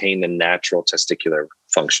maintain the natural testicular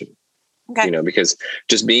function. Okay. Because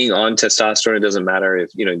just being on testosterone, it doesn't matter if,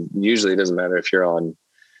 usually it doesn't matter if you're on,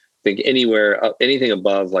 I think anything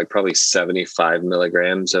above probably 75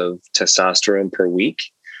 milligrams of testosterone per week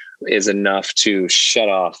is enough to shut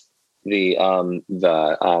off the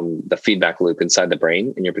feedback loop inside the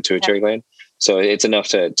brain in your pituitary gland. So it's enough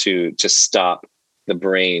to stop the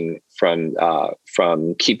brain from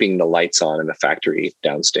keeping the lights on in the factory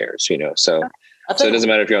downstairs, So it doesn't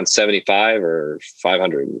matter if you're on 75 or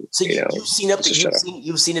 500. So you've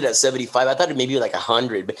seen it at 75. I thought it maybe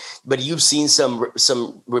 100, but you've seen some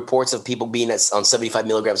reports of people being on 75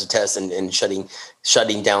 milligrams of test and shutting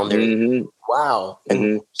down their. Mm-hmm. Wow.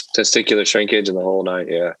 Mm-hmm. Testicular shrinkage and the whole night.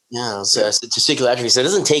 Yeah. Yeah. So testicular atrophy. So it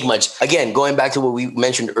doesn't take much. Again, going back to what we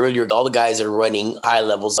mentioned earlier, all the guys are running high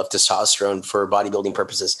levels of testosterone for bodybuilding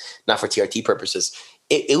purposes, not for TRT purposes.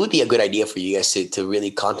 It would be a good idea for you guys to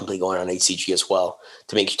really contemplate going on HCG as well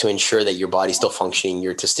to ensure that your body's still functioning,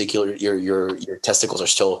 your testicles are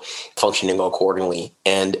still functioning accordingly,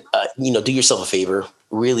 and do yourself a favor,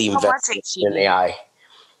 really invest in AI.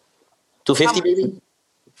 250, baby.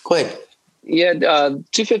 Go ahead. Yeah,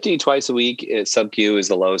 250 twice a week sub-Q is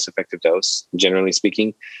the lowest effective dose, generally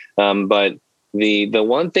speaking. But the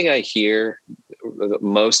one thing I hear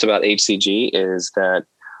most about HCG is that,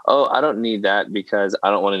 oh, I don't need that because I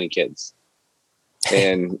don't want any kids.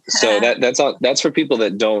 And so that's for people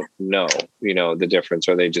that don't know, the difference,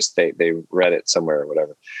 or they read it somewhere or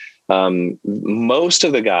whatever. Most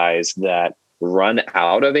of the guys that run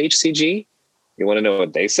out of HCG, you want to know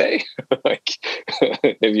what they say?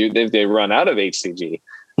 If they run out of HCG,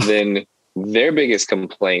 then their biggest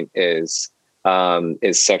complaint is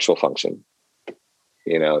sexual function.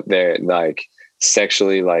 They're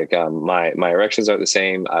sexually, my erections aren't the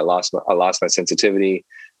same. I lost my sensitivity.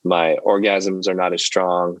 My orgasms are not as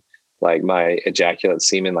strong. My ejaculate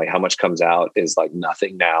semen, how much comes out is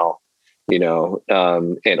nothing now. Or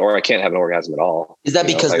I can't have an orgasm at all. Is that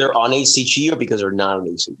because they're on HCG or because they're not on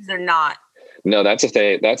HCG? They're not. No, that's if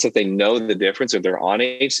they know the difference, or they're on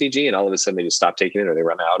HCG and all of a sudden they just stop taking it, or they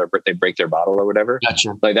run out, or they break their bottle or whatever.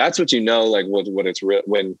 Gotcha. Like that's what like what it's real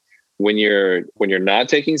when you're not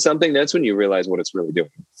taking something, that's when you realize what it's really doing.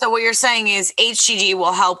 So what you're saying is HCG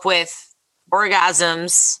will help with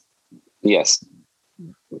orgasms. Yes.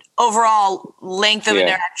 Overall length of an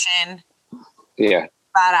erection. Yeah.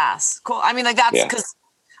 Badass. Cool. I mean, like that's because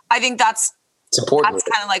I think it's important. That's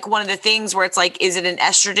kind of like one of the things where it's like, is it an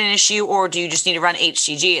estrogen issue, or do you just need to run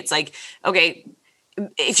HCG? It's like, okay,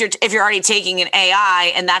 if you're already taking an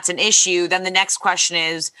AI and that's an issue, then the next question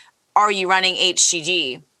is, are you running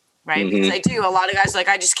HCG? Right? Mm-hmm. Because I do. A lot of guys are like,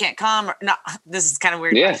 I just can't come. No, this is kind of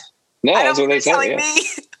weird. Yeah. No, that's what they say. Me.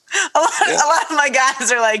 A lot of my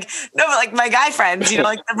guys are like, no, but like my guy friends,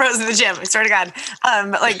 like the bros in the gym, I swear to God.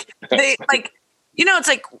 Like they like, it's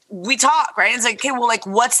like we talk, right? It's like, okay, well, like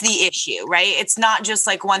what's the issue, right? It's not just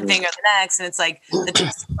like one thing or the next. And it's like the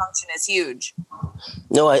function is huge.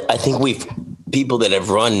 No, I think people that have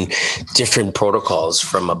run different protocols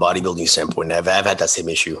from a bodybuilding standpoint, I've had that same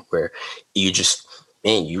issue where you just,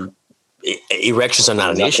 erections are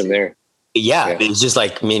not an issue there. Yeah, it's just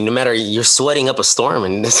like, no matter, you're sweating up a storm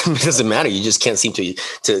and it doesn't matter. You just can't seem to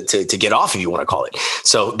get off, if you want to call it.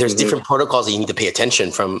 So there's different protocols that you need to pay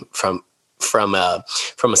attention from a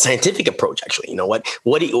scientific approach. Actually,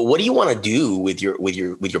 what do you want to do with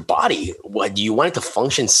your body? What do you want it to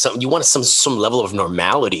function? You want some level of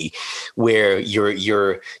normality where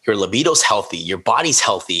your libido's healthy, your body's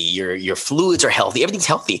healthy, your fluids are healthy, everything's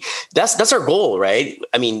healthy. That's our goal, right?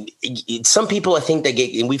 I mean, some people, I think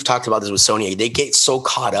and we've talked about this with Sonia, they get so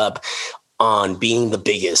caught up on being the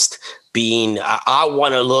biggest, I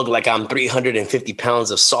want to look like I'm 350 pounds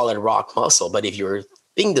of solid rock muscle, but if you're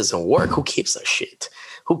thing doesn't work, who gives a shit?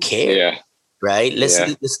 Who cares? Yeah. Right.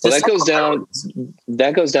 That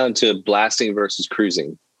goes down to blasting versus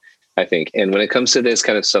cruising, I think. And when it comes to this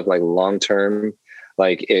kind of stuff, like long term,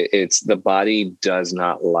 like it's the body does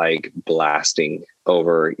not like blasting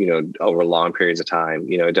over long periods of time.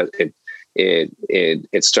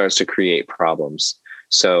 It starts to create problems.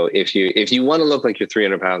 So if you want to look like you're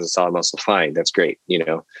 300 pounds of solid muscle, fine, that's great.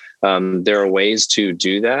 There are ways to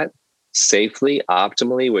do that safely,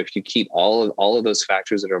 optimally, where if you keep all of those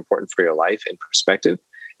factors that are important for your life in perspective,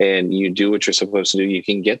 and you do what you're supposed to do, you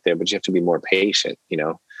can get there, but you have to be more patient,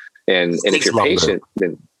 and if you're patient,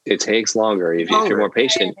 then it takes longer. If you're more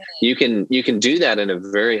patient, you can do that in a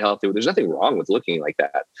very healthy way. There's nothing wrong with looking like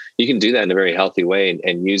that. You can do that in a very healthy way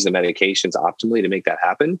and use the medications optimally to make that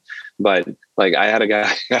happen. But like I had a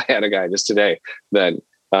guy just today that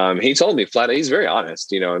he told me flat out, he's very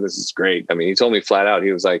honest, and this is great. I mean, he told me flat out,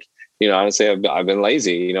 he was like, honestly, I've been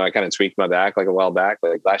lazy. I kind of tweaked my back like a while back,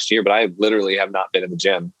 like last year, but I literally have not been in the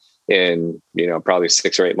gym in, probably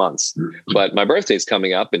 6 or 8 months. But my birthday's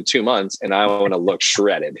coming up in 2 months and I want to look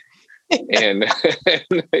shredded. And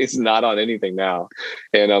he's not on anything now.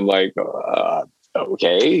 And I'm like,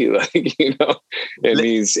 okay. And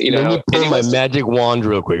he's, Let me pull my magic wand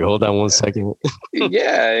real quick. Hold on one second.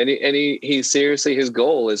 Yeah. And he seriously, his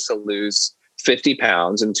goal is to lose 50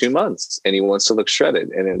 pounds in 2 months, and he wants to look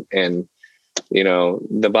shredded. And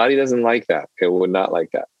the body doesn't like that. It would not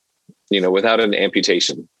like that, without an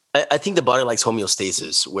amputation. I think the body likes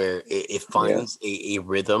homeostasis, where it finds a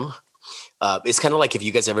rhythm. It's kind of like if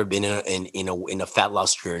you guys ever been in a fat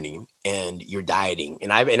loss journey and you're dieting,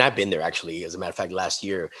 and I've been there actually, as a matter of fact, last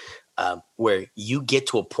year, where you get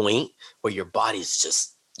to a point where your body's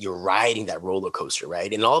just, you're riding that roller coaster,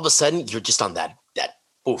 right? And all of a sudden you're just on that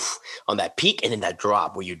on that peak, and then that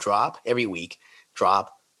drop where you drop every week,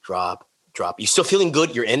 drop. You're still feeling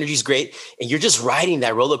good. Your energy's great. And you're just riding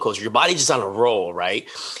that roller coaster. Your body's just on a roll, right?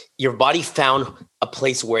 Your body found a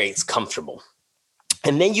place where it's comfortable.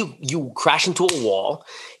 And then you crash into a wall,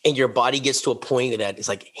 and your body gets to a point that it's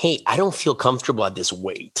like, hey, I don't feel comfortable at this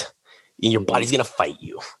weight. And your body's going to fight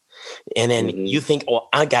you. And then you think, oh,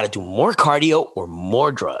 I got to do more cardio or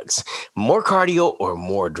more drugs, more cardio or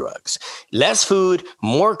more drugs, less food,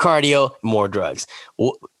 more cardio, more drugs.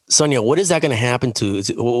 Sonia, what is that going to happen to?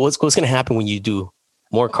 What's going to happen when you do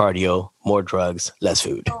more cardio, more drugs, less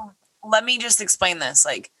food? So let me just explain this.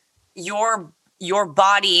 Like your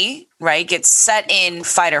body, right, gets set in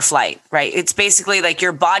fight or flight, right? It's basically like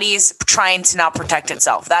your body's trying to not protect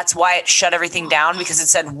itself. That's why it shut everything down, because it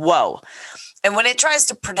said, whoa. And when it tries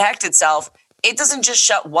to protect itself, it doesn't just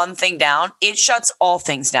shut one thing down. It shuts all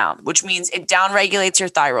things down, which means it downregulates your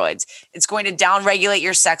thyroids. It's going to downregulate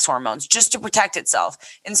your sex hormones just to protect itself.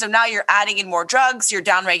 And so now you're adding in more drugs. You're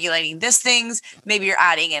downregulating these things. Maybe you're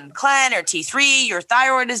adding in Clen or T3. Your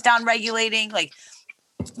thyroid is downregulating. Like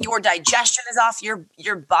your digestion is off.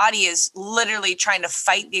 Your body is literally trying to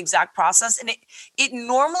fight the exact process. And it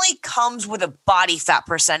normally comes with a body fat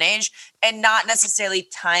percentage and not necessarily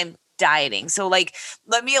time dieting. So like,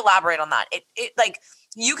 let me elaborate on that. It like,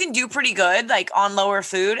 you can do pretty good like on lower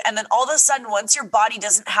food. And then all of a sudden, once your body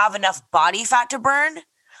doesn't have enough body fat to burn,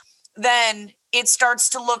 then it starts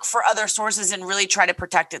to look for other sources and really try to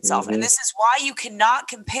protect itself. And this is why you cannot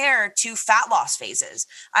compare two fat loss phases.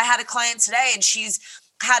 I had a client today and she's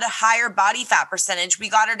had a higher body fat percentage. We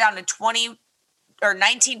got her down to 20 or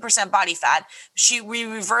 19% body fat. We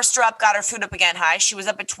reversed her up, got her food up again high. She was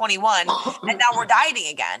up at 21 and now we're dieting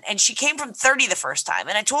again. And she came from 30 the first time.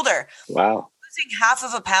 And I told her, wow, losing half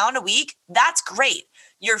of a pound a week, that's great.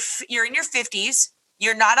 You're in your 50s.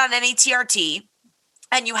 You're not on any TRT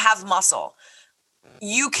and you have muscle.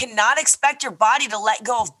 You cannot expect your body to let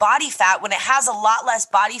go of body fat. When it has a lot less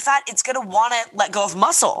body fat, it's going to want to let go of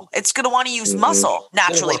muscle. It's going to want to use muscle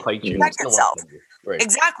naturally to protect itself. Right.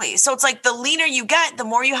 Exactly. So it's like the leaner you get, the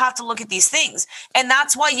more you have to look at these things. And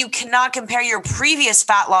that's why you cannot compare your previous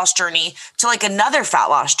fat loss journey to like another fat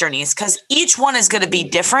loss journeys, because each one is going to be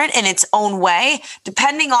different in its own way,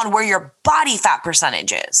 depending on where your body fat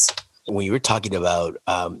percentage is. When you were talking about,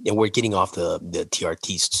 and we're getting off the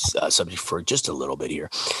TRT subject for just a little bit here.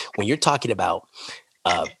 When you're talking about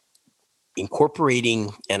incorporating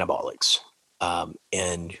anabolics,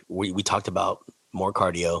 and we talked about more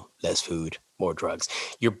cardio, less food, more drugs,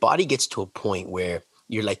 your body gets to a point where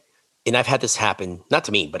you're like, and I've had this happen, not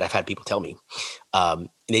to me, but I've had people tell me, and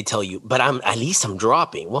they tell you, but at least I'm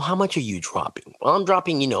dropping. Well, how much are you dropping? Well, I'm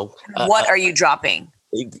dropping, what are you dropping?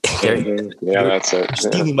 Yeah, that's it.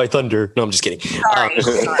 Stealing my thunder. No, I'm just kidding. Sorry.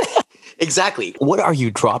 Exactly. What are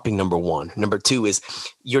you dropping? Number one. Number two is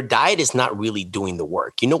your diet is not really doing the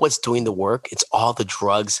work. You know what's doing the work? It's all the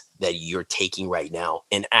drugs that you're taking right now.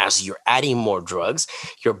 And as you're adding more drugs,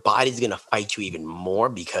 your body's going to fight you even more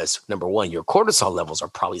because number one, your cortisol levels are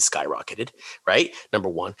probably skyrocketed, right? Number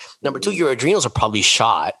one. Number two, your adrenals are probably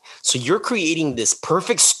shot. So you're creating this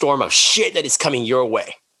perfect storm of shit that is coming your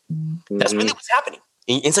way. That's really what's happening.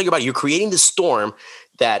 Inside your body, you're creating this storm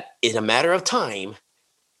that in a matter of time,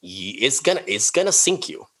 it's gonna sink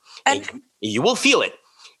you, and you will feel it.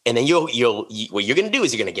 And then what you're gonna do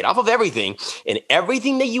is you're gonna get off of everything, and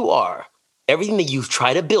everything that you are, everything that you've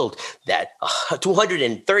tried to build, that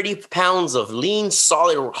 230 pounds of lean,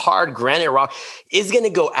 solid, hard granite rock is going to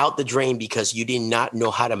go out the drain because you did not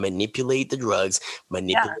know how to manipulate the drugs,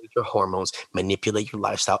 manipulate your hormones, manipulate your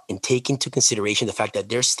lifestyle, and take into consideration the fact that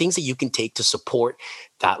there's things that you can take to support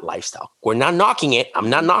that lifestyle. We're not knocking it. I'm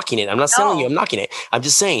not knocking it. I'm not telling you I'm knocking it. I'm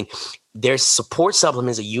just saying there's support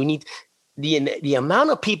supplements that you need. The amount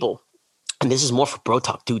of people, and this is more for bro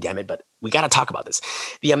talk too, damn it, but we got to talk about this.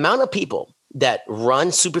 The amount of people that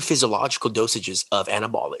run super physiological dosages of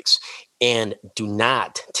anabolics and do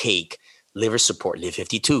not take liver support, Live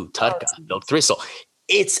 52, Tutka, milk thistle.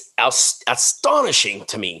 It's astonishing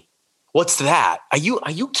to me. What's that? Are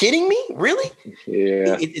you kidding me? Really?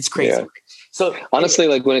 Yeah. It's crazy. Yeah. So honestly,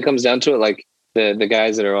 like when it comes down to it, like the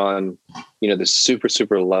guys that are on, the super,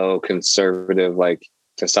 super low conservative, like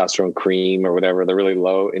testosterone cream or whatever, the really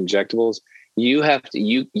low injectables, you have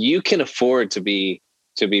to, you can afford to be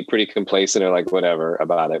pretty complacent or like whatever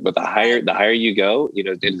about it. But the higher you go,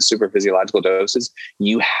 into super physiological doses,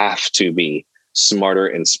 you have to be smarter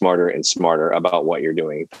and smarter and smarter about what you're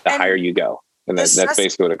doing. The higher you go. And that's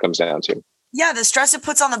basically what it comes down to. Yeah, the stress it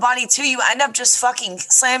puts on the body too, you end up just fucking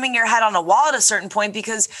slamming your head on a wall at a certain point,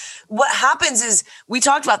 because what happens is, we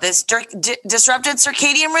talked about this, disrupted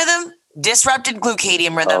circadian rhythm, disrupted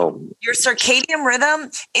glucadian rhythm. Your circadian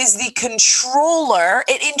rhythm is the controller.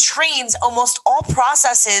 It entrains almost all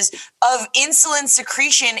processes of insulin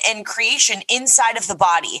secretion and creation inside of the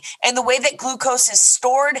body, and the way that glucose is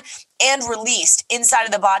stored and released inside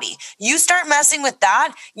of the body. You start messing with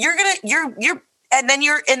that, and then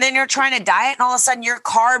you're trying to diet, and all of a sudden your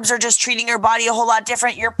carbs are just treating your body a whole lot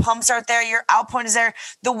different. Your pumps aren't there. Your output is there.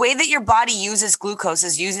 The way that your body uses glucose,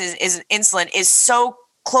 is insulin, is so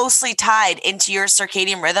closely tied into your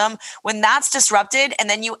circadian rhythm. When that's disrupted, and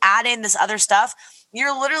then you add in this other stuff,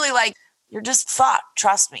 you're literally like, you're just fucked.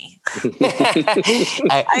 Trust me.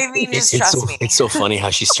 I mean, just trust me. It's so funny how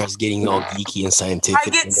she starts getting all geeky and scientific,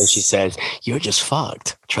 and then she says, "You're just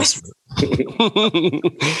fucked. Trust me."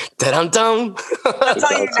 Da-dum-dum. That's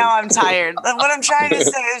how you know I'm tired. What I'm trying to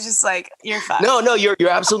say is just like, you're fucked. No, you're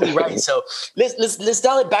absolutely right. So let's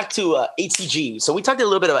dial it back to HCG. So we talked a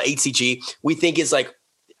little bit about HCG. We think it's like,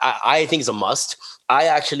 I think it's a must. I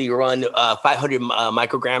actually run 500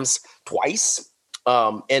 micrograms twice.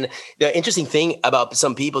 And the interesting thing about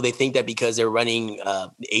some people, they think that because they're running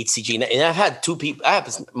HCG, and I've had I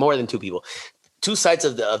have more than two people, two sides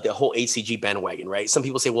of the whole HCG bandwagon, right? Some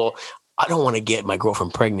people say, well, I don't want to get my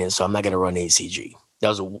girlfriend pregnant, so I'm not going to run HCG. That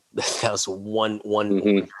was one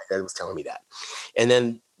Mm-hmm. that was telling me that. And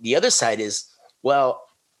then the other side is, well,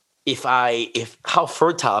 if how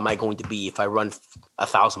fertile am I going to be if I run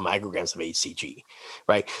 1,000 micrograms of HCG,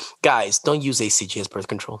 right? Guys, don't use HCG as birth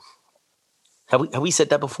control. Have we said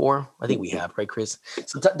that before? I think we have, right, Chris?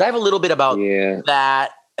 So dive a little bit about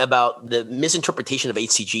that, about the misinterpretation of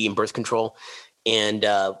HCG in birth control, and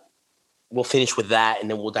we'll finish with that, and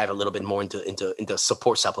then we'll dive a little bit more into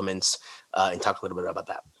support supplements and talk a little bit about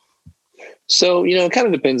that. So, it kind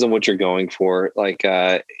of depends on what you're going for. Like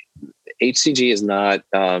HCG is not,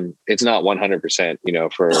 it's not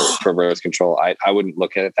 100%, for birth control. I wouldn't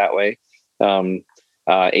look at it that way.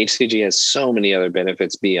 HCG has so many other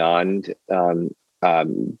benefits beyond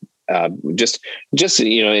just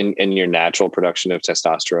in your natural production of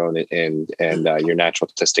testosterone and your natural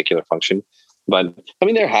testicular function. But I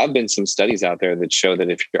mean, there have been some studies out there that show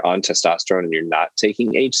that if you're on testosterone and you're not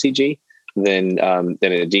taking HCG, then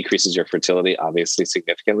it decreases your fertility, obviously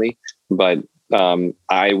significantly. But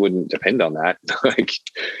I wouldn't depend on that, if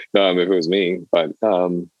it was me. But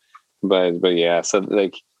yeah, so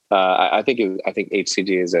I think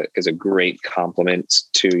HCG is a great complement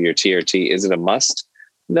to your TRT. Is it a must?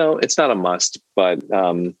 No, it's not a must. But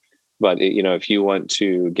if you want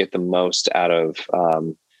to get the most out of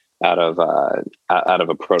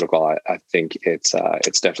a protocol, I think it's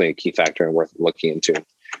definitely a key factor and worth looking into.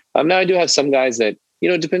 Now I do have some guys that,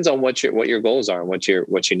 it depends on what your goals are and what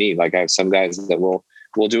you need. Like I have some guys that we'll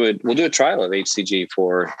do a trial of HCG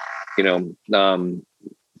for,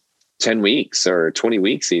 10 weeks or 20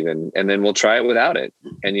 weeks even, and then we'll try it without it.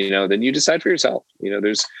 And, then you decide for yourself.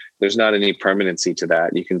 There's not any permanency to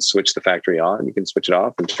that. You can switch the factory on, you can switch it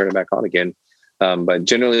off and turn it back on again. But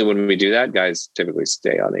generally when we do that, guys typically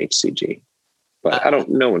stay on HCG. But I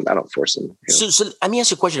don't force them. So let me ask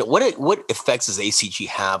you a question. What effects does HCG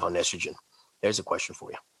have on estrogen? There's a question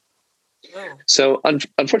for you. So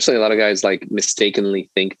unfortunately, a lot of guys mistakenly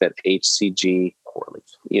think that HCG,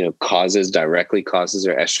 directly causes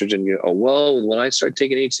their estrogen. When I started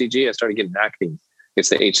taking HCG, I started getting acne. It's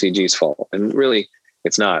the HCG's fault. And really,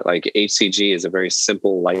 it's not. HCG is a very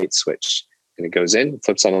simple light switch. And it goes in,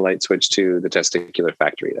 flips on the light switch to the testicular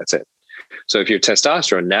factory. That's it. So if your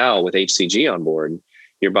testosterone now with HCG on board,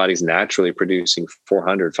 your body's naturally producing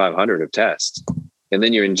 400, 500 of tests. And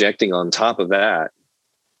then you're injecting on top of that,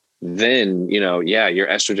 then, your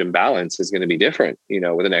estrogen balance is going to be different,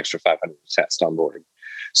 with an extra 500 tests on board.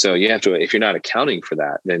 So you have to, if you're not accounting for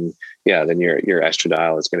that, then your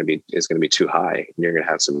estradiol is going to be too high and you're going to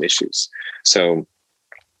have some issues. So,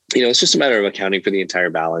 it's just a matter of accounting for the entire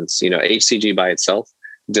balance. HCG by itself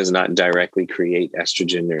does not directly create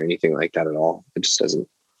estrogen or anything like that at all. It just doesn't.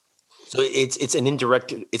 So it's an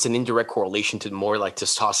indirect correlation to more like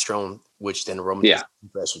testosterone, which then aromatizes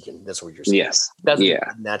estrogen. That's what you're saying. Yes. That's the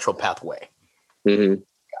natural pathway. Mm-hmm.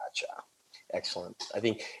 Gotcha. Excellent. I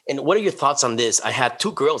think. And what are your thoughts on this? I had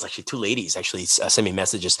two ladies send me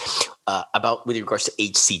messages about with regards to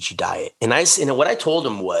HCG diet, and what I told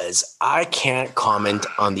them was I can't comment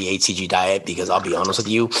on the HCG diet because I'll be honest with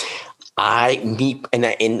you, I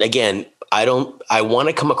want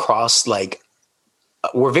to come across like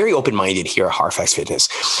we're very open-minded here at HeartFacts Fitness.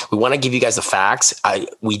 We want to give you guys the facts.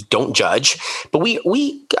 We don't judge, but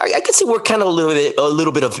I could say we're kind of a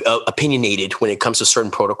little bit of opinionated when it comes to certain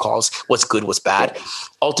protocols. What's good, what's bad.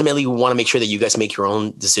 Ultimately, we want to make sure that you guys make your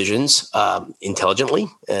own decisions intelligently,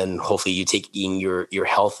 and hopefully you take in your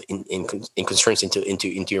health in concerns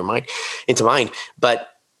into mind. But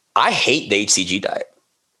I hate the HCG diet,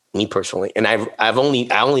 me personally, and I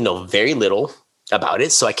only know very little about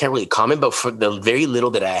it, so I can't really comment, but for the very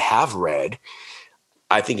little that I have read,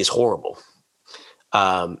 I think is horrible.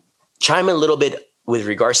 Chime in a little bit with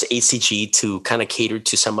regards to HCG to kind of cater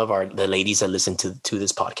to some of the ladies that listen to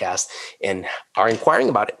this podcast and are inquiring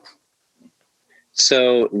about it.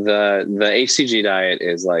 So the HCG diet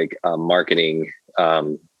is like a marketing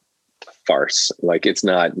farce. Like it's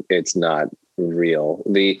not real.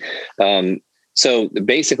 So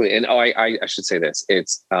basically, and I should say this,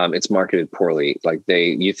 it's marketed poorly. Like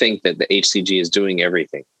you think that the HCG is doing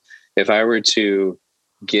everything. If I were to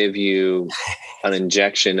give you an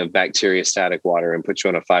injection of bacteriostatic water and put you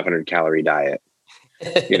on a 500 calorie diet,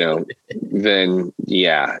 then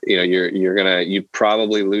you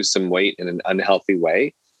probably lose some weight in an unhealthy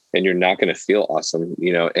way and you're not going to feel awesome,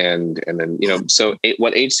 and then, so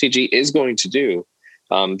what HCG is going to do,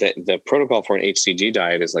 the protocol for an HCG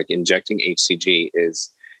diet is like injecting HCG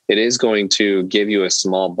it is going to give you a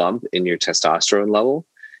small bump in your testosterone level.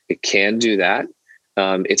 It can do that.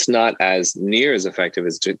 It's not as near as effective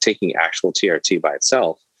as taking actual TRT by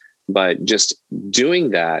itself, but just doing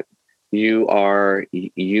that, you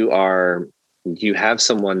have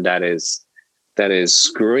someone that is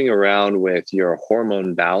screwing around with your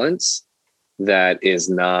hormone balance. That is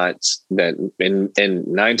not that, and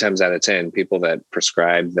 9 times out of 10, people that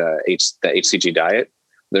prescribe the HCG diet,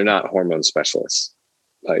 they're not hormone specialists,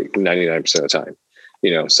 like 99% of the time.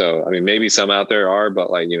 So I mean, maybe some out there are,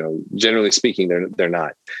 but like, generally speaking, they're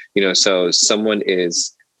not. So someone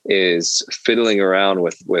is fiddling around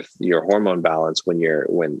with your hormone balance when they're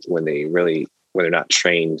not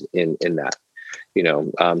trained in that.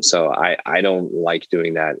 So I don't like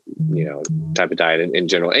doing that, type of diet in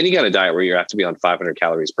general. Any kind of diet where you have to be on 500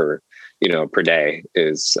 calories per day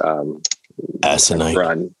is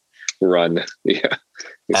asinine. Run. Yeah.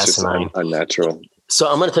 It's asinine. Just unnatural. So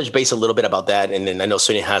I'm going to touch base a little bit about that. And then I know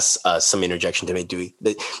Sonia has some interjection to make,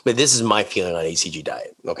 but this is my feeling on HCG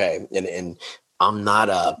diet. Okay. And I'm not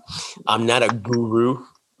a guru,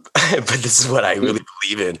 but this is what I really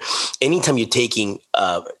believe in. Anytime you're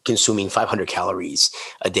consuming 500 calories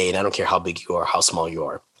a day, and I don't care how big you are, how small you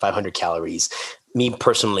are, 500 calories, me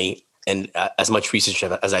personally, and as much research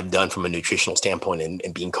as I've done from a nutritional standpoint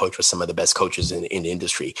and being coached with some of the best coaches in the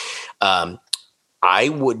industry, I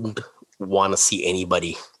wouldn't want to see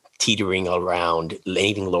anybody teetering around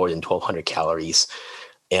anything lower than 1,200 calories.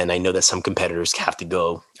 And I know that some competitors have to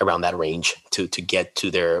go around that range to get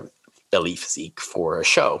to their elite physique for a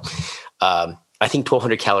show. I think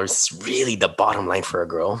 1,200 calories is really the bottom line for a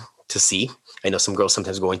girl to see. I know some girls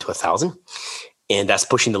sometimes go into 1,000, and that's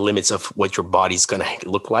pushing the limits of what your body's going to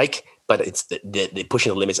look like. But it's the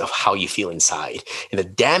pushing the limits of how you feel inside and the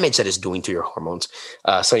damage that it's doing to your hormones.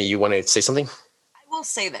 Sonia, you want to say something? I will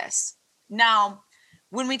say this. Now,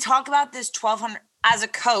 when we talk about this 1,200, as a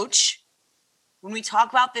coach, when we talk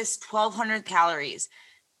about this 1,200 calories,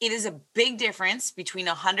 it is a big difference between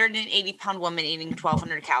a 180-pound woman eating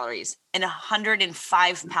 1,200 calories and a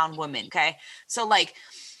 105-pound woman, okay? So, like,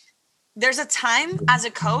 there's a time as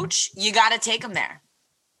a coach, you got to take them there.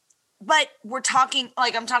 But I'm talking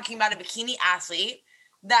about a bikini athlete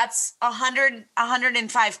that's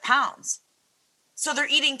 105 pounds. So they're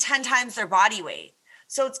eating 10 times their body weight.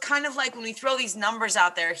 So it's kind of like when we throw these numbers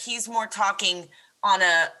out there, he's more talking on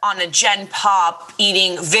a Gen Pop,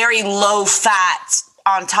 eating very low fat,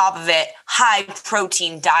 on top of it, high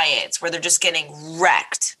protein diets where they're just getting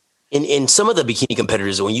wrecked. In some of the bikini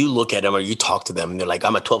competitors, when you look at them or you talk to them, they're like,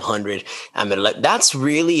 I'm at 1,200. That's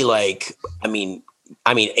really like, I mean,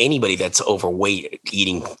 anybody that's overweight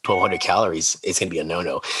eating 1,200 calories, it's going to be a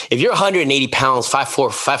no-no. If you're 180 pounds,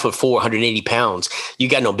 5'4", 180 pounds, you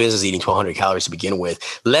got no business eating 1,200 calories to begin with,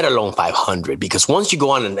 let alone 500. Because once you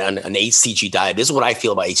go on an HCG diet, this is what I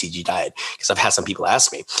feel about HCG diet, because I've had some people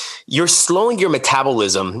ask me, you're slowing your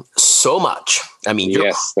metabolism so much. I mean,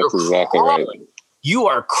 yes, that's exactly right. You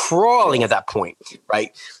are crawling at that point,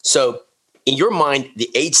 right? So in your mind, the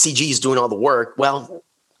HCG is doing all the work. Well,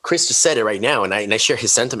 Chris just said it right now, and I share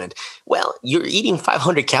his sentiment. Well, you're eating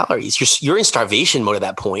 500 calories. You're in starvation mode at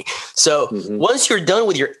that point. So once you're done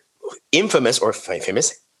with your infamous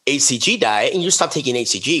HCG diet and you stop taking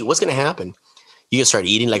HCG, what's going to happen? You're going to start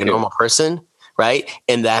eating like a normal person, right?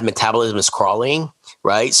 And that metabolism is crawling,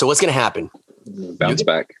 right? So what's going to happen? Bounce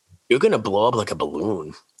back. You're going to blow up like a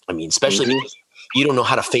balloon. I mean, especially if you don't know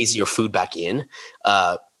how to phase your food back in.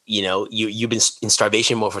 You've been in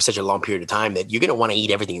starvation mode for such a long period of time that you're going to want to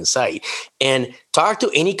eat everything in sight. And talk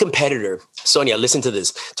to any competitor. Sonia, listen to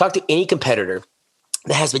this. Talk to any competitor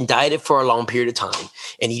that has been dieted for a long period of time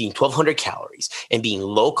and eating 1,200 calories and being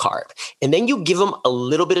low carb. And then you give them a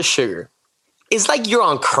little bit of sugar. It's like you're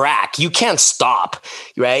on crack. You can't stop,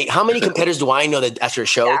 right? How many competitors do I know that after a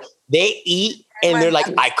show, they eat and they're like,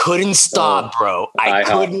 I couldn't stop, bro. I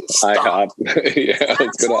couldn't stop. Yeah,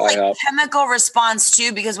 let's go to IHOP. Chemical response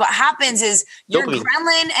too, because what happens is your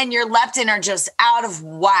ghrelin and your leptin are just out of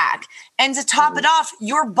whack. And to top it off,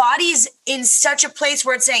 your body's in such a place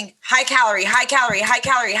where it's saying high calorie, high calorie, high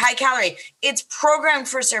calorie, high calorie. It's programmed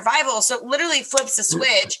for survival. So it literally flips the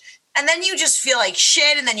switch. And then you just feel like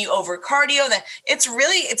shit. And then you over cardio. Then it's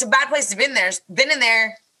a bad place to been in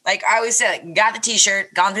there. Like I always say, like, got the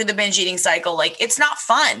t-shirt, gone through the binge eating cycle. Like it's not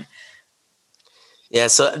fun. Yeah.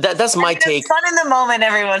 So that's my take. It's fun in the moment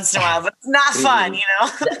every once in a while, but it's not fun, you know?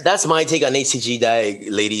 That's my take on HCG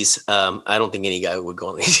diet, ladies. I don't think any guy would go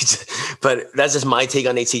on HCG, but that's just my take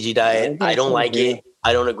on HCG diet. I don't like it.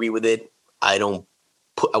 I don't agree with it. I don't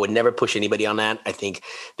would never push anybody on that. I think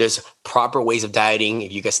there's proper ways of dieting.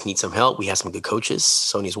 If you guys need some help, we have some good coaches.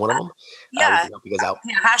 Sonia's one of them. We can help you guys out.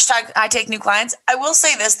 Yeah, hashtag I take new clients. I will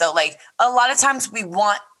say this though, like a lot of times we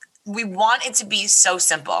want it to be so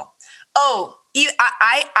simple. Oh,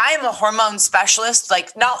 I am a hormone specialist,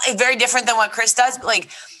 like not very different than what Chris does, but like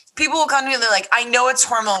people will come to me and they're like, I know it's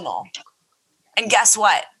hormonal. And guess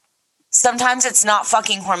what? Sometimes it's not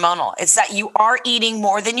fucking hormonal. It's that you are eating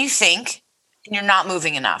more than you think and you're not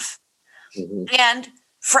moving enough. Mm-hmm. And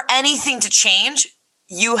for anything to change,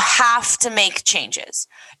 you have to make changes.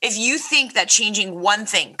 If you think that changing one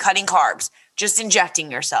thing, cutting carbs, just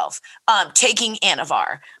injecting yourself, taking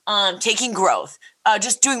Anavar, taking growth,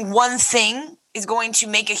 just doing one thing is going to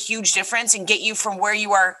make a huge difference and get you from where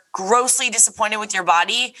you are grossly disappointed with your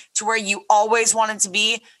body to where you always wanted to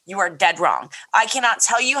be, you are dead wrong. I cannot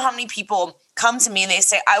tell you how many people come to me and they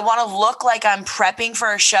say, I want to look like I'm prepping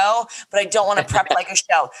for a show, but I don't want to prep like a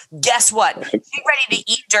show. Guess what? Get ready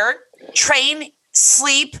to eat dirt, train,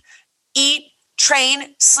 sleep, eat,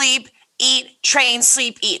 train, sleep, eat, train,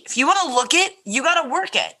 sleep, eat. If you want to look it, you got to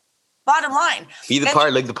work it. Bottom line. Be the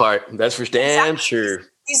part, look the part. That's for damn sure.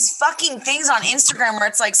 These fucking things on Instagram where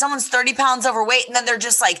it's like someone's 30 pounds overweight and then they're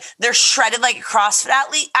just like, they're shredded like a CrossFit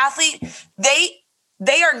athlete.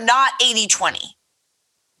 They are not 80-20.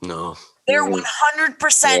 No. They're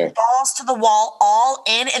 100% balls to the wall, all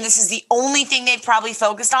in. And this is the only thing they've probably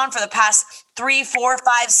focused on for the past 3, 4,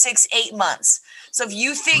 5, 6, 8 months. So if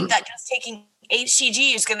you think that just taking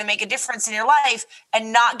HCG is going to make a difference in your life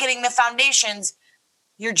and not getting the foundations,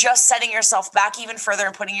 you're just setting yourself back even further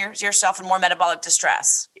and putting yourself in more metabolic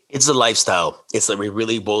distress. It's a lifestyle. It's like it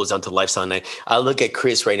really boils down to lifestyle. And I look at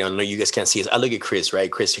Chris right now. I know you guys can't see us. I look at Chris,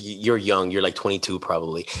 right? Chris, you're young. You're like 22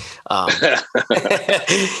 probably. And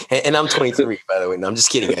I'm 23, by the way. No, I'm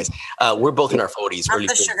just kidding, guys. We're both in our 40s. I'm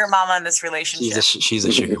the sugar mama in this relationship. She's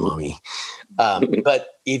a sugar mommy.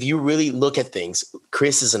 But if you really look at things,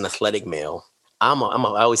 Chris is an athletic male. I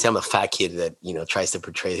always say I'm a fat kid that, tries to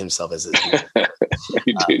portray himself as a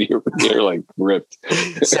dude, you're like ripped.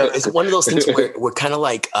 So it's one of those things where we're kind of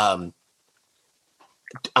like, am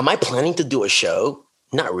I planning to do a show?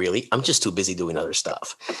 Not really. I'm just too busy doing other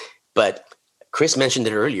stuff. But Chris mentioned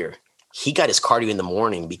it earlier. He got his cardio in the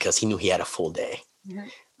morning because he knew he had a full day. Mm-hmm.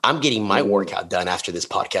 I'm getting my workout done after this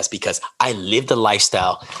podcast because I live the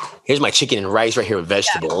lifestyle. Here's my chicken and rice right here with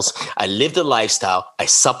vegetables. Yeah. I live the lifestyle. I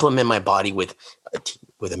supplement my body with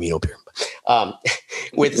immunopure,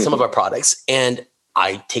 with some of our products, and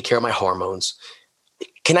I take care of my hormones.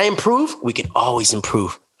 Can I improve? We can always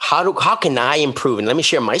improve. How can I improve? And let me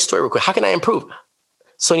share my story real quick. How can I improve?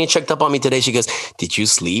 Sonia checked up on me today. She goes, "Did you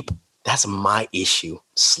sleep?" That's my issue,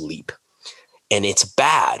 sleep. And it's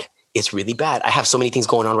bad. It's really bad. I have so many things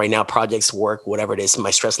going on right now, projects, work, whatever it is. My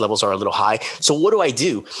stress levels are a little high. So what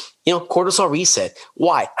do? Cortisol reset.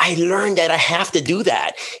 Why? I learned that I have to do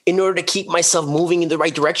that in order to keep myself moving in the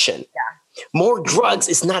right direction. Yeah. More drugs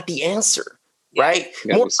is not the answer, right?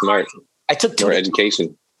 More smart. I took more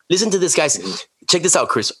education. Listen to this, guys. Check this out,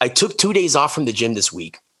 Chris. I took 2 days off from the gym this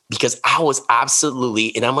week because I was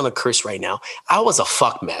absolutely, and I'm going to curse right now, I was a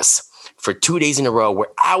fuck mess for 2 days in a row where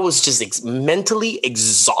I was just mentally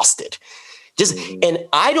exhausted. And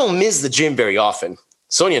I don't miss the gym very often.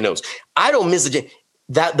 Sonia knows. I don't miss the gym.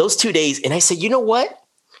 Those 2 days. And I said, you know what?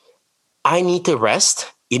 I need to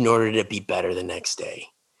rest in order to be better the next day.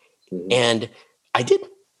 Mm-hmm. And I did.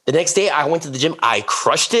 The next day I went to the gym. I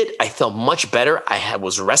crushed it. I felt much better. I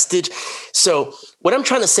was rested. So what I'm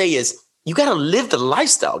trying to say is you got to live the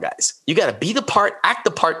lifestyle, guys. You got to be the part, act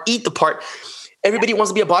the part, eat the part. Everybody wants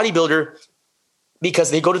to be a bodybuilder because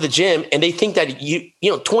they go to the gym and they think that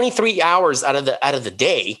 23 hours out of the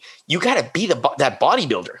day, you got to be that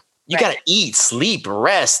bodybuilder. You got to eat, sleep,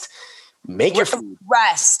 rest, make your food.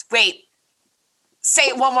 Rest. Wait, say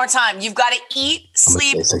it one more time. You've got to eat,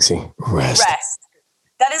 sleep, rest.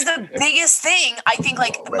 That is the biggest thing. I think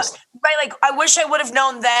right. Like I wish I would have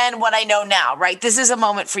known then what I know now, right? This is a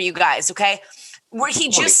moment for you guys. Okay. Where he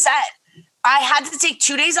just said, I had to take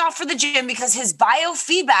 2 days off for the gym because his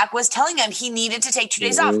biofeedback was telling him he needed to take 2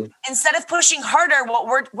 days off. Instead of pushing harder,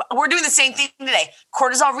 we're doing the same thing today.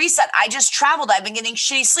 Cortisol reset. I just traveled. I've been getting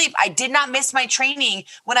shitty sleep. I did not miss my training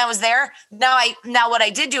when I was there. Now what I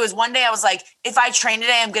did do is one day I was like, if I train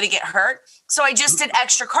today, I'm going to get hurt. So I just did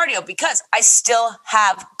extra cardio because I still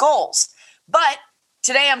have goals. But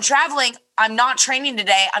today I'm traveling. I'm not training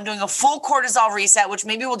today. I'm doing a full cortisol reset, which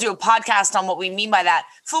maybe we'll do a podcast on what we mean by that.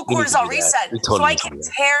 Full cortisol reset so I can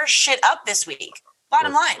tear shit up this week.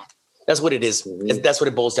 Bottom line. That's what it is. That's what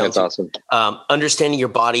it boils down That's to. awesome. Understanding your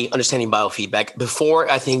body, understanding biofeedback.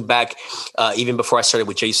 Even before I started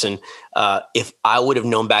with Jason, if I would have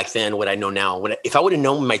known back then what I know now, if I would have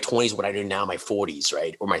known in my 20s what I know now in my 40s,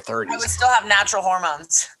 right, or my 30s, I would still have natural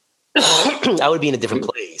hormones. I would be in a different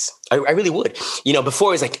place. I really would.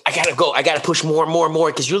 Before it's like, I got to push more and more and more,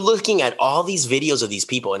 because you're looking at all these videos of these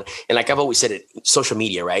people. And like I've always said, it social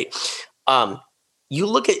media, right? You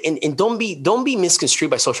look at, and don't be misconstrued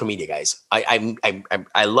by social media, guys.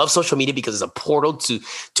 I love social media because it's a portal to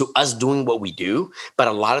us doing what we do. But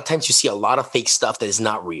a lot of times you see a lot of fake stuff that is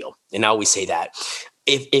not real. And I always say that.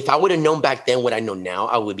 If I would have known back then what I know now,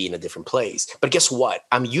 I would be in a different place. But guess what?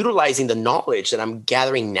 I'm utilizing the knowledge that I'm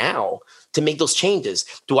gathering now to make those changes.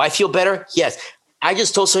 Do I feel better? Yes. I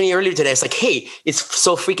just told Sonia earlier today, it's like, hey, it's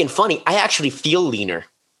so freaking funny. I actually feel leaner.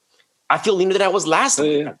 I feel leaner than I was last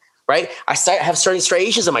week. Yeah. Right? I have starting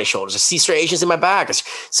striations in my shoulders. I see striations in my back.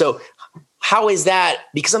 So how is that?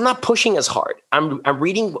 Because I'm not pushing as hard. I'm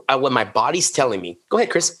reading what my body's telling me. Go ahead,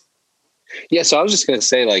 Chris. Yeah. So I was just going to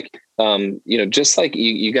say, like, just like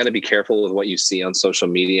you got to be careful with what you see on social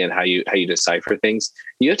media and how you decipher things.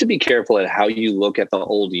 You have to be careful at how you look at the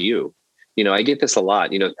old you. I get this a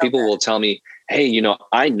lot. People will tell me, hey,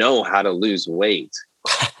 I know how to lose weight.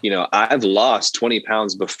 I've lost 20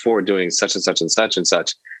 pounds before doing such and such and such and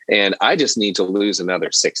such. And I just need to lose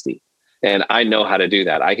another 60. And I know how to do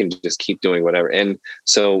that. I can just keep doing whatever. And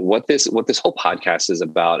so what this whole podcast is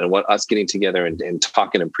about, and what us getting together and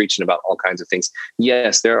talking and preaching about all kinds of things.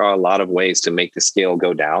 Yes, there are a lot of ways to make the scale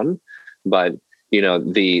go down, but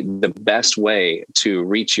the best way to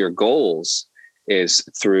reach your goals is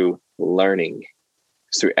through learning,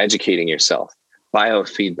 through educating yourself,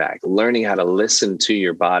 biofeedback, learning how to listen to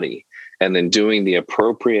your body, and then doing the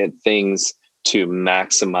appropriate things to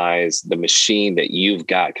maximize the machine that you've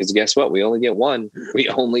got. Because guess what? We only get one. We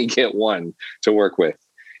only get one to work with,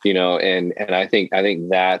 and I think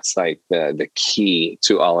that's like the key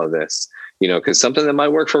to all of this, because something that might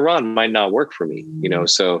work for Ron might not work for me,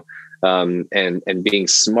 so, and being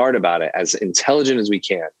smart about it, as intelligent as we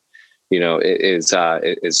can, is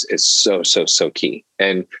so key.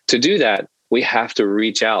 And to do that, we have to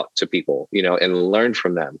reach out to people, and learn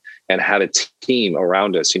from them, and have a team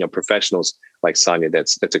around us, professionals like Sonia,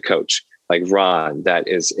 that's a coach, like Ron, that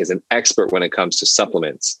is an expert when it comes to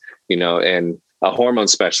supplements, and a hormone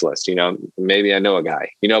specialist, maybe I know a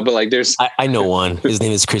guy, but like there's... I know one. His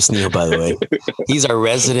name is Chris Neal, by the way. He's our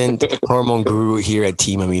resident hormone guru here at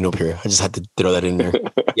Team Amino Pure. I just had to throw that in there.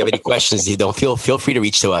 If you have any questions, feel free to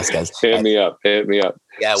reach to us, guys. Hit me up.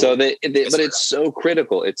 Yeah. So but it's so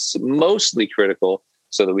critical. It's mostly critical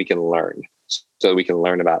so that we can learn,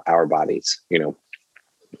 about our bodies,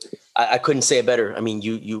 I couldn't say it better. I mean,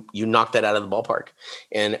 you knocked that out of the ballpark.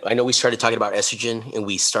 And I know we started talking about estrogen, and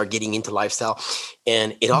we start getting into lifestyle,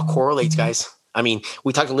 and it all correlates, guys. I mean,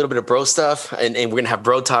 we talked a little bit of bro stuff, and we're going to have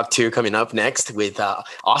bro talk too coming up next with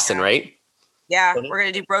Austin, right? Yeah. We're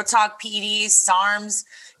going to do bro talk, PDs, SARMs,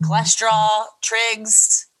 cholesterol,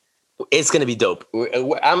 trigs. It's going to be dope.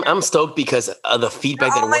 I'm stoked because of the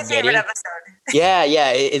feedback that we're getting. My favorite episode. Yeah.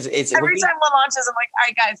 It's every time one launches, I'm like, all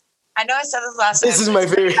right, guys, I know I said this last time. This is my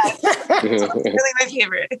favorite. It's really my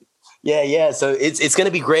favorite. Yeah. So it's going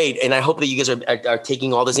to be great. And I hope that you guys are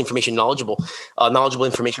taking all this information, knowledgeable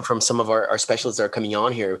information from some of our specialists that are coming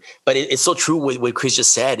on here. But it's so true what Chris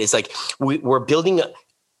just said. It's like we're building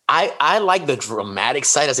I like the dramatic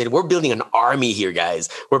side. I said, we're building an army here, guys.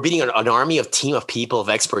 We're building an army of team of people, of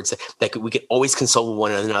experts that we can always consult with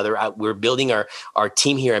one another. We're building our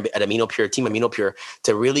team here at Amino Pure, Team Amino Pure,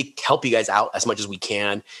 to really help you guys out as much as we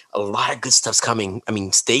can. A lot of good stuff's coming. I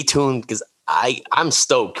mean, stay tuned, because I'm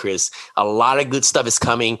stoked, Chris. A lot of good stuff is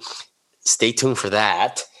coming. Stay tuned for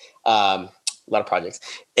that. A lot of projects.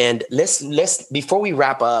 And let's before we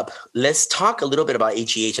wrap up, let's talk a little bit about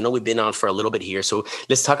HGH. I know we've been on for a little bit here, so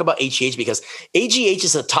let's talk about HGH, because HGH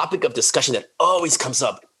is a topic of discussion that always comes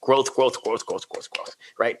up. Growth,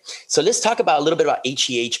 right? So let's talk about a little bit about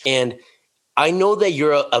HGH. And I know that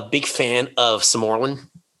you're a big fan of Samorlin.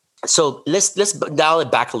 So let's dial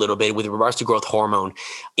it back a little bit with regards to growth hormone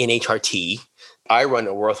in HRT. I run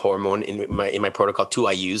a growth hormone in my protocol, 2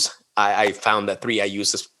 IUs. I found that 3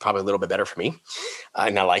 IUs is probably a little bit better for me,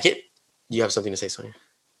 and I like it. You have something to say, Sonia?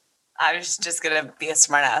 I was just going to be a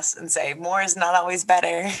smartass and say more is not always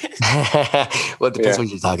better. Well, it depends what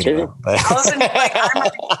you're talking about. But. I was like, I'm really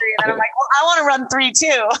and then I'm like, well, I want to run 3 too.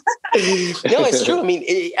 No, it's true. I mean,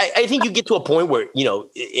 I think you get to a point where,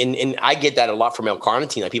 and I get that a lot from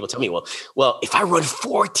L-carnitine. Like people tell me, well, if I run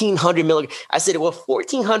 1,400 milligrams, I said, well,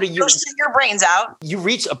 1,400, You'll shit your brains out. You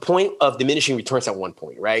reach a point of diminishing returns at one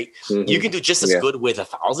point, right? Mm-hmm. You can do just as good with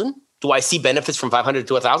 1,000. Do I see benefits from 500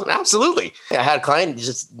 to 1,000? Absolutely. I had a client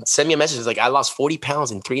just send me a message. It's like, I lost 40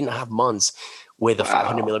 pounds in 3.5 months with a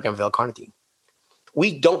 500 milligram of L-carnitine.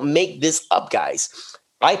 We don't make this up, guys.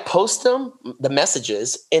 I post them, the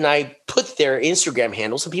messages, and I put their Instagram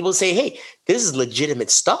handles, and people say, hey, this is legitimate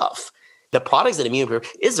stuff. The products that Immune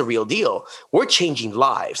is the real deal. We're changing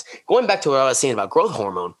lives. Going back to what I was saying about growth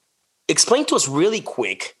hormone, explain to us really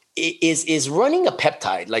quick, is running a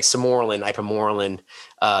peptide like Samorelin, Ipamorelin,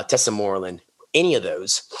 Tesamorelin, any of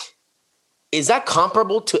those, is that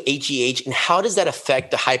comparable to HGH, and how does that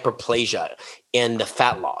affect the hyperplasia and the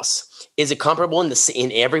fat loss? Is it comparable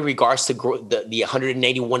in every regards to the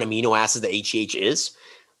 181 amino acids that HGH is,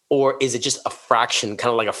 or is it just a fraction,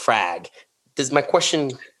 kind of like a frag? Does my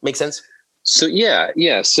question make sense? So yeah.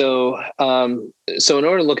 So in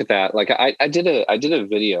order to look at that, like I did a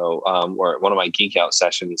video or one of my geek out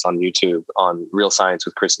sessions on YouTube on Real Science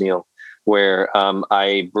with Chris Neal, where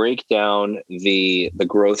I break down the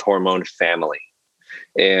growth hormone family.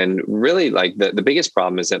 And really, like the biggest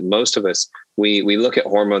problem is that most of us, we look at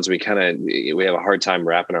hormones, we have a hard time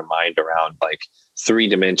wrapping our mind around like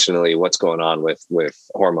 3-dimensionally what's going on with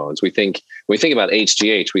hormones. We think about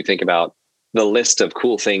HGH, we think about the list of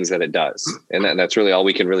cool things that it does, and that's really all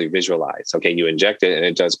we can really visualize. Okay, you inject it and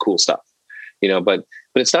it does cool stuff, but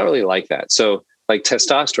it's not really like that. So like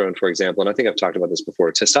testosterone, for example, and I think I've talked about this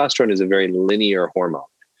before, testosterone is a very linear hormone,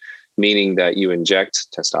 meaning that you inject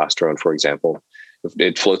testosterone, for example,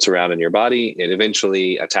 it floats around in your body. It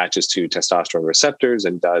eventually attaches to testosterone receptors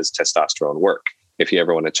and does testosterone work. If you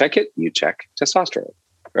ever want to check it, you check testosterone,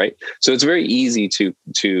 right? So it's very easy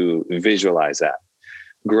to visualize that.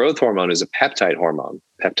 Growth hormone is a peptide hormone,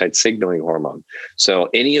 peptide signaling hormone.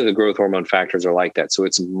 So any of the growth hormone factors are like that. So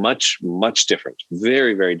it's much, much different,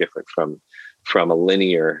 very, very different from a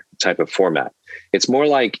linear type of format. It's more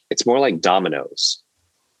like dominoes.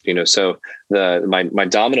 So my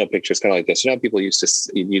domino picture is kind of like this. People used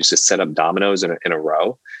to set up dominoes in a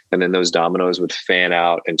row, and then those dominoes would fan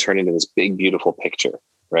out and turn into this big, beautiful picture,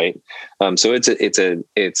 right? So it's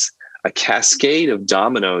a cascade of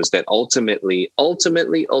dominoes that ultimately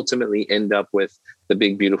end up with the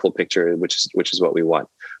big, beautiful picture, which is what we want.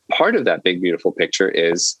 Part of that big, beautiful picture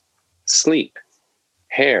is sleep,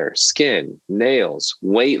 hair, skin, nails,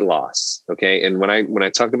 weight loss. Okay. And when I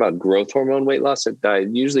talk about growth hormone weight loss, I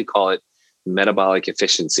usually call it metabolic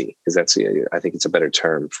efficiency, because I think it's a better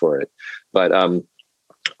term for it. But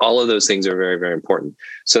all of those things are very, very important.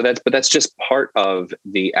 So that's just part of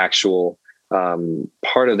the actual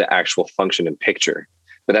function and picture.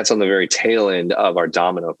 But that's on the very tail end of our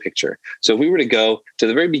domino picture. So if we were to go to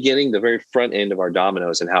the very beginning, the very front end of our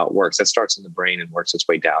dominoes and how it works, that starts in the brain and works its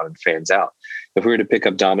way down and fans out. If we were to pick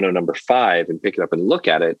up domino number 5 and pick it up and look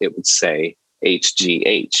at it, it would say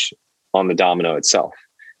HGH on the domino itself.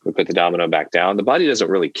 We put the domino back down. The body doesn't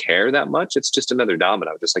really care that much. It's just another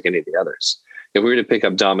domino, just like any of the others. If we were to pick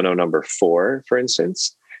up domino number 4, for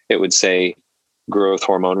instance, it would say growth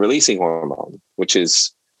hormone releasing hormone, which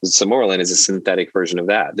is Samorelin is a synthetic version of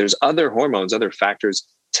that. There's other hormones, other factors,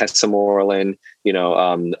 Tesamorelin,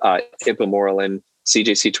 Ipamorelin,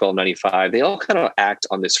 CJC1295. They all kind of act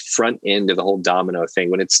on this front end of the whole domino thing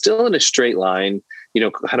when it's still in a straight line,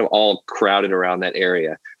 kind of all crowded around that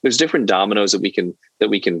area. There's different dominoes that we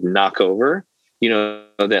can knock over,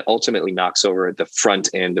 that ultimately knocks over the front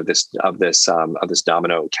end of this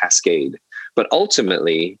domino cascade. But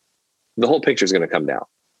ultimately, the whole picture is going to come down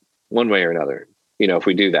one way or another, if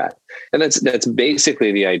we do that. And that's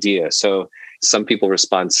basically the idea. So some people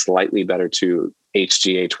respond slightly better to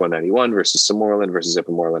HGH 191 versus Samorelin versus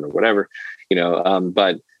Ipamorelin or whatever,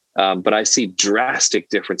 but I see drastic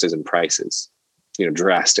differences in prices,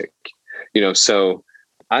 drastic, so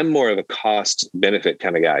I'm more of a cost benefit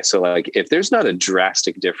kind of guy. So like, if there's not a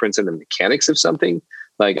drastic difference in the mechanics of something,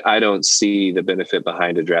 like I don't see the benefit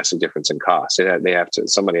behind a drastic difference in cost.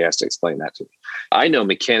 Somebody has to explain that to me. I know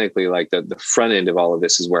mechanically, like the front end of all of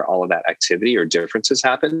this is where all of that activity or differences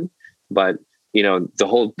happen. But the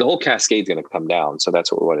whole cascade is going to come down. So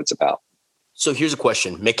that's what it's about. So here's a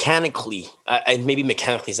question. Mechanically, and maybe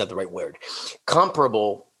mechanically is not the right word,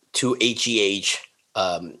 comparable to HGH,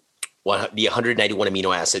 the 191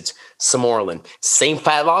 amino acids, Samorelin, same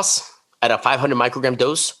fat loss at a 500 microgram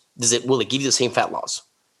dose. Will it give you the same fat loss?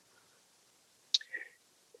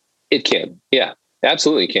 It can. Yeah,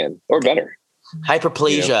 absolutely can. Or better.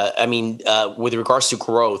 Hyperplasia. I mean, with regards to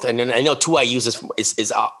growth, and then I know 2 IUs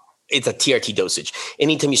is it's a TRT dosage.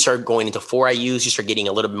 Anytime you start going into 4 IUs, you start getting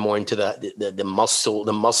a little bit more into the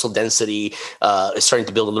muscle density, starting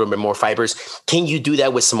to build a little bit more fibers. Can you do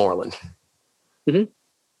that with Simorelin? Mm-hmm.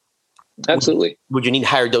 Absolutely. Would you need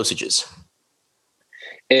higher dosages?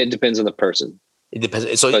 It depends on the person. It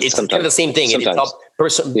depends. So it's kind of the same thing. It's all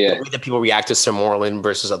the way that people react to Simorelin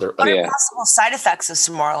versus other. What are possible side effects of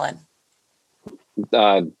Simorelin?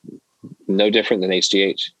 No different than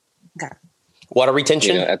HGH. Okay. Water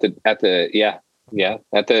retention at the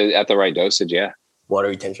right dosage. Yeah. Water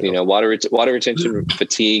retention. Water retention,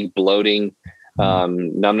 fatigue, bloating,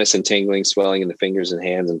 numbness and tingling, swelling in the fingers and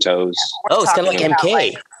hands and toes. Oh, it's kind of like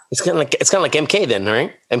MK. It's kind of like MK then,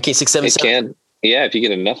 right? MK 677. It can. Yeah, if you get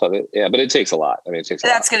enough of it. Yeah, but it takes a lot. I mean,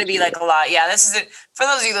 That's going to be like a lot. Yeah, this is it. For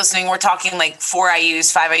those of you listening, we're talking like 4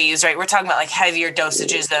 IUs, 5 IUs, right? We're talking about like heavier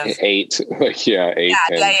dosages of 8. 8. Yeah.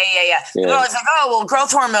 People are like, oh, well,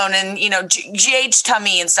 growth hormone and GH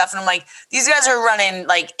tummy and stuff. And I'm like, these guys are running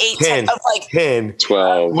like 8, 10, of like 10,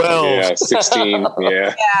 12, 16.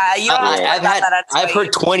 Yeah. I've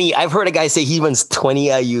heard 20. I've heard a guy say he runs 20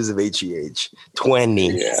 IUs of HGH. 20.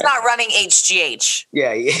 Yeah. He's not running HGH.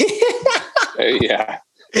 Yeah. Yeah.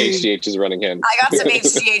 HGH is running in. I got some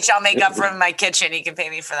HGH I'll make up from my kitchen. You can pay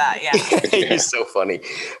me for that. Yeah. You're so funny.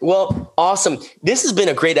 Well, awesome. This has been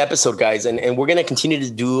a great episode, guys. And we're going to continue to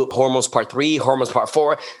do hormones part 3, hormones part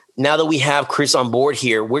 4. Now that we have Chris on board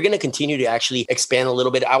here, we're going to continue to actually expand a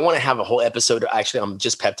little bit. I want to have a whole episode actually on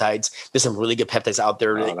just peptides. There's some really good peptides out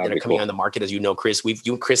there that are coming on the market. As you know, Chris,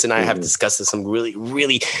 Chris and I have discussed some really,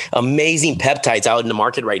 really amazing peptides out in the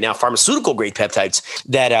market right now, pharmaceutical grade peptides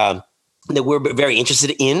that we're very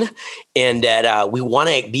interested in, and that we want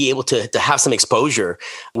to be able to have some exposure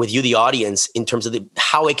with you, the audience, in terms of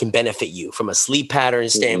how it can benefit you from a sleep pattern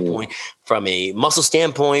standpoint, from a muscle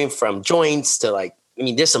standpoint, from joints to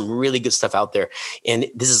there's some really good stuff out there, and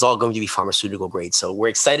this is all going to be pharmaceutical grade. So we're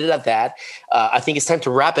excited about that. I think it's time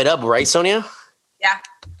to wrap it up, right, Sonia? Yeah.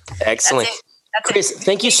 Excellent. That's Chris,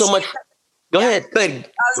 thank you so much. Go ahead. I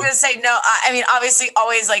was going to say, no, I mean, obviously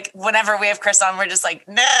always whenever we have Chris on, we're just like,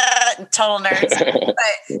 nah, total nerds.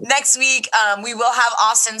 But next week, we will have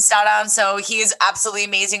Austin Stout on. So he is absolutely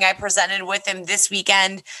amazing. I presented with him this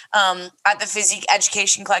weekend at the Physique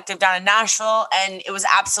Education Collective down in Nashville, and it was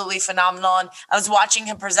absolutely phenomenal. And I was watching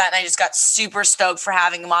him present, and I just got super stoked for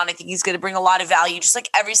having him on. I think he's going to bring a lot of value. Just like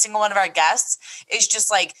every single one of our guests is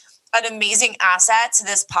just like an amazing asset to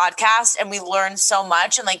this podcast, and we learn so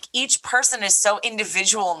much, and each person is so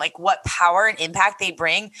individual and what power and impact they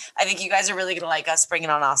bring. I think you guys are really going to like us bringing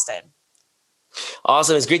on Austin.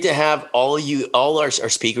 Awesome. It's great to have all our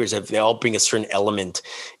speakers. They all bring a certain element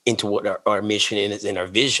into what our mission is and our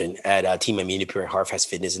vision at Team Immunipure and Heart Fast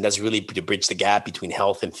Fitness. And that's really to bridge the gap between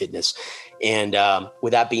health and fitness. And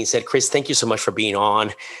with that being said, Chris, thank you so much for being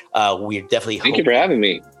on. We're definitely Thank you for having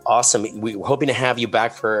me. Awesome. We're hoping to have you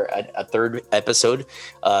back for a third episode.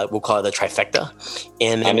 We'll call it the trifecta.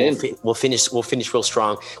 And then we'll finish real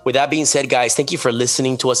strong. With that being said, guys, thank you for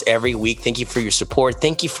listening to us every week. Thank you for your support.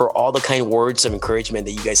 Thank you for all the kind words of encouragement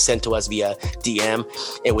that you guys sent to us via DM.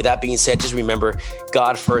 And with that being said, just remember,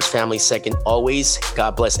 God first, family second, always.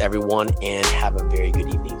 God bless everyone, and have a very good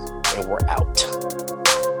evening. And we're out.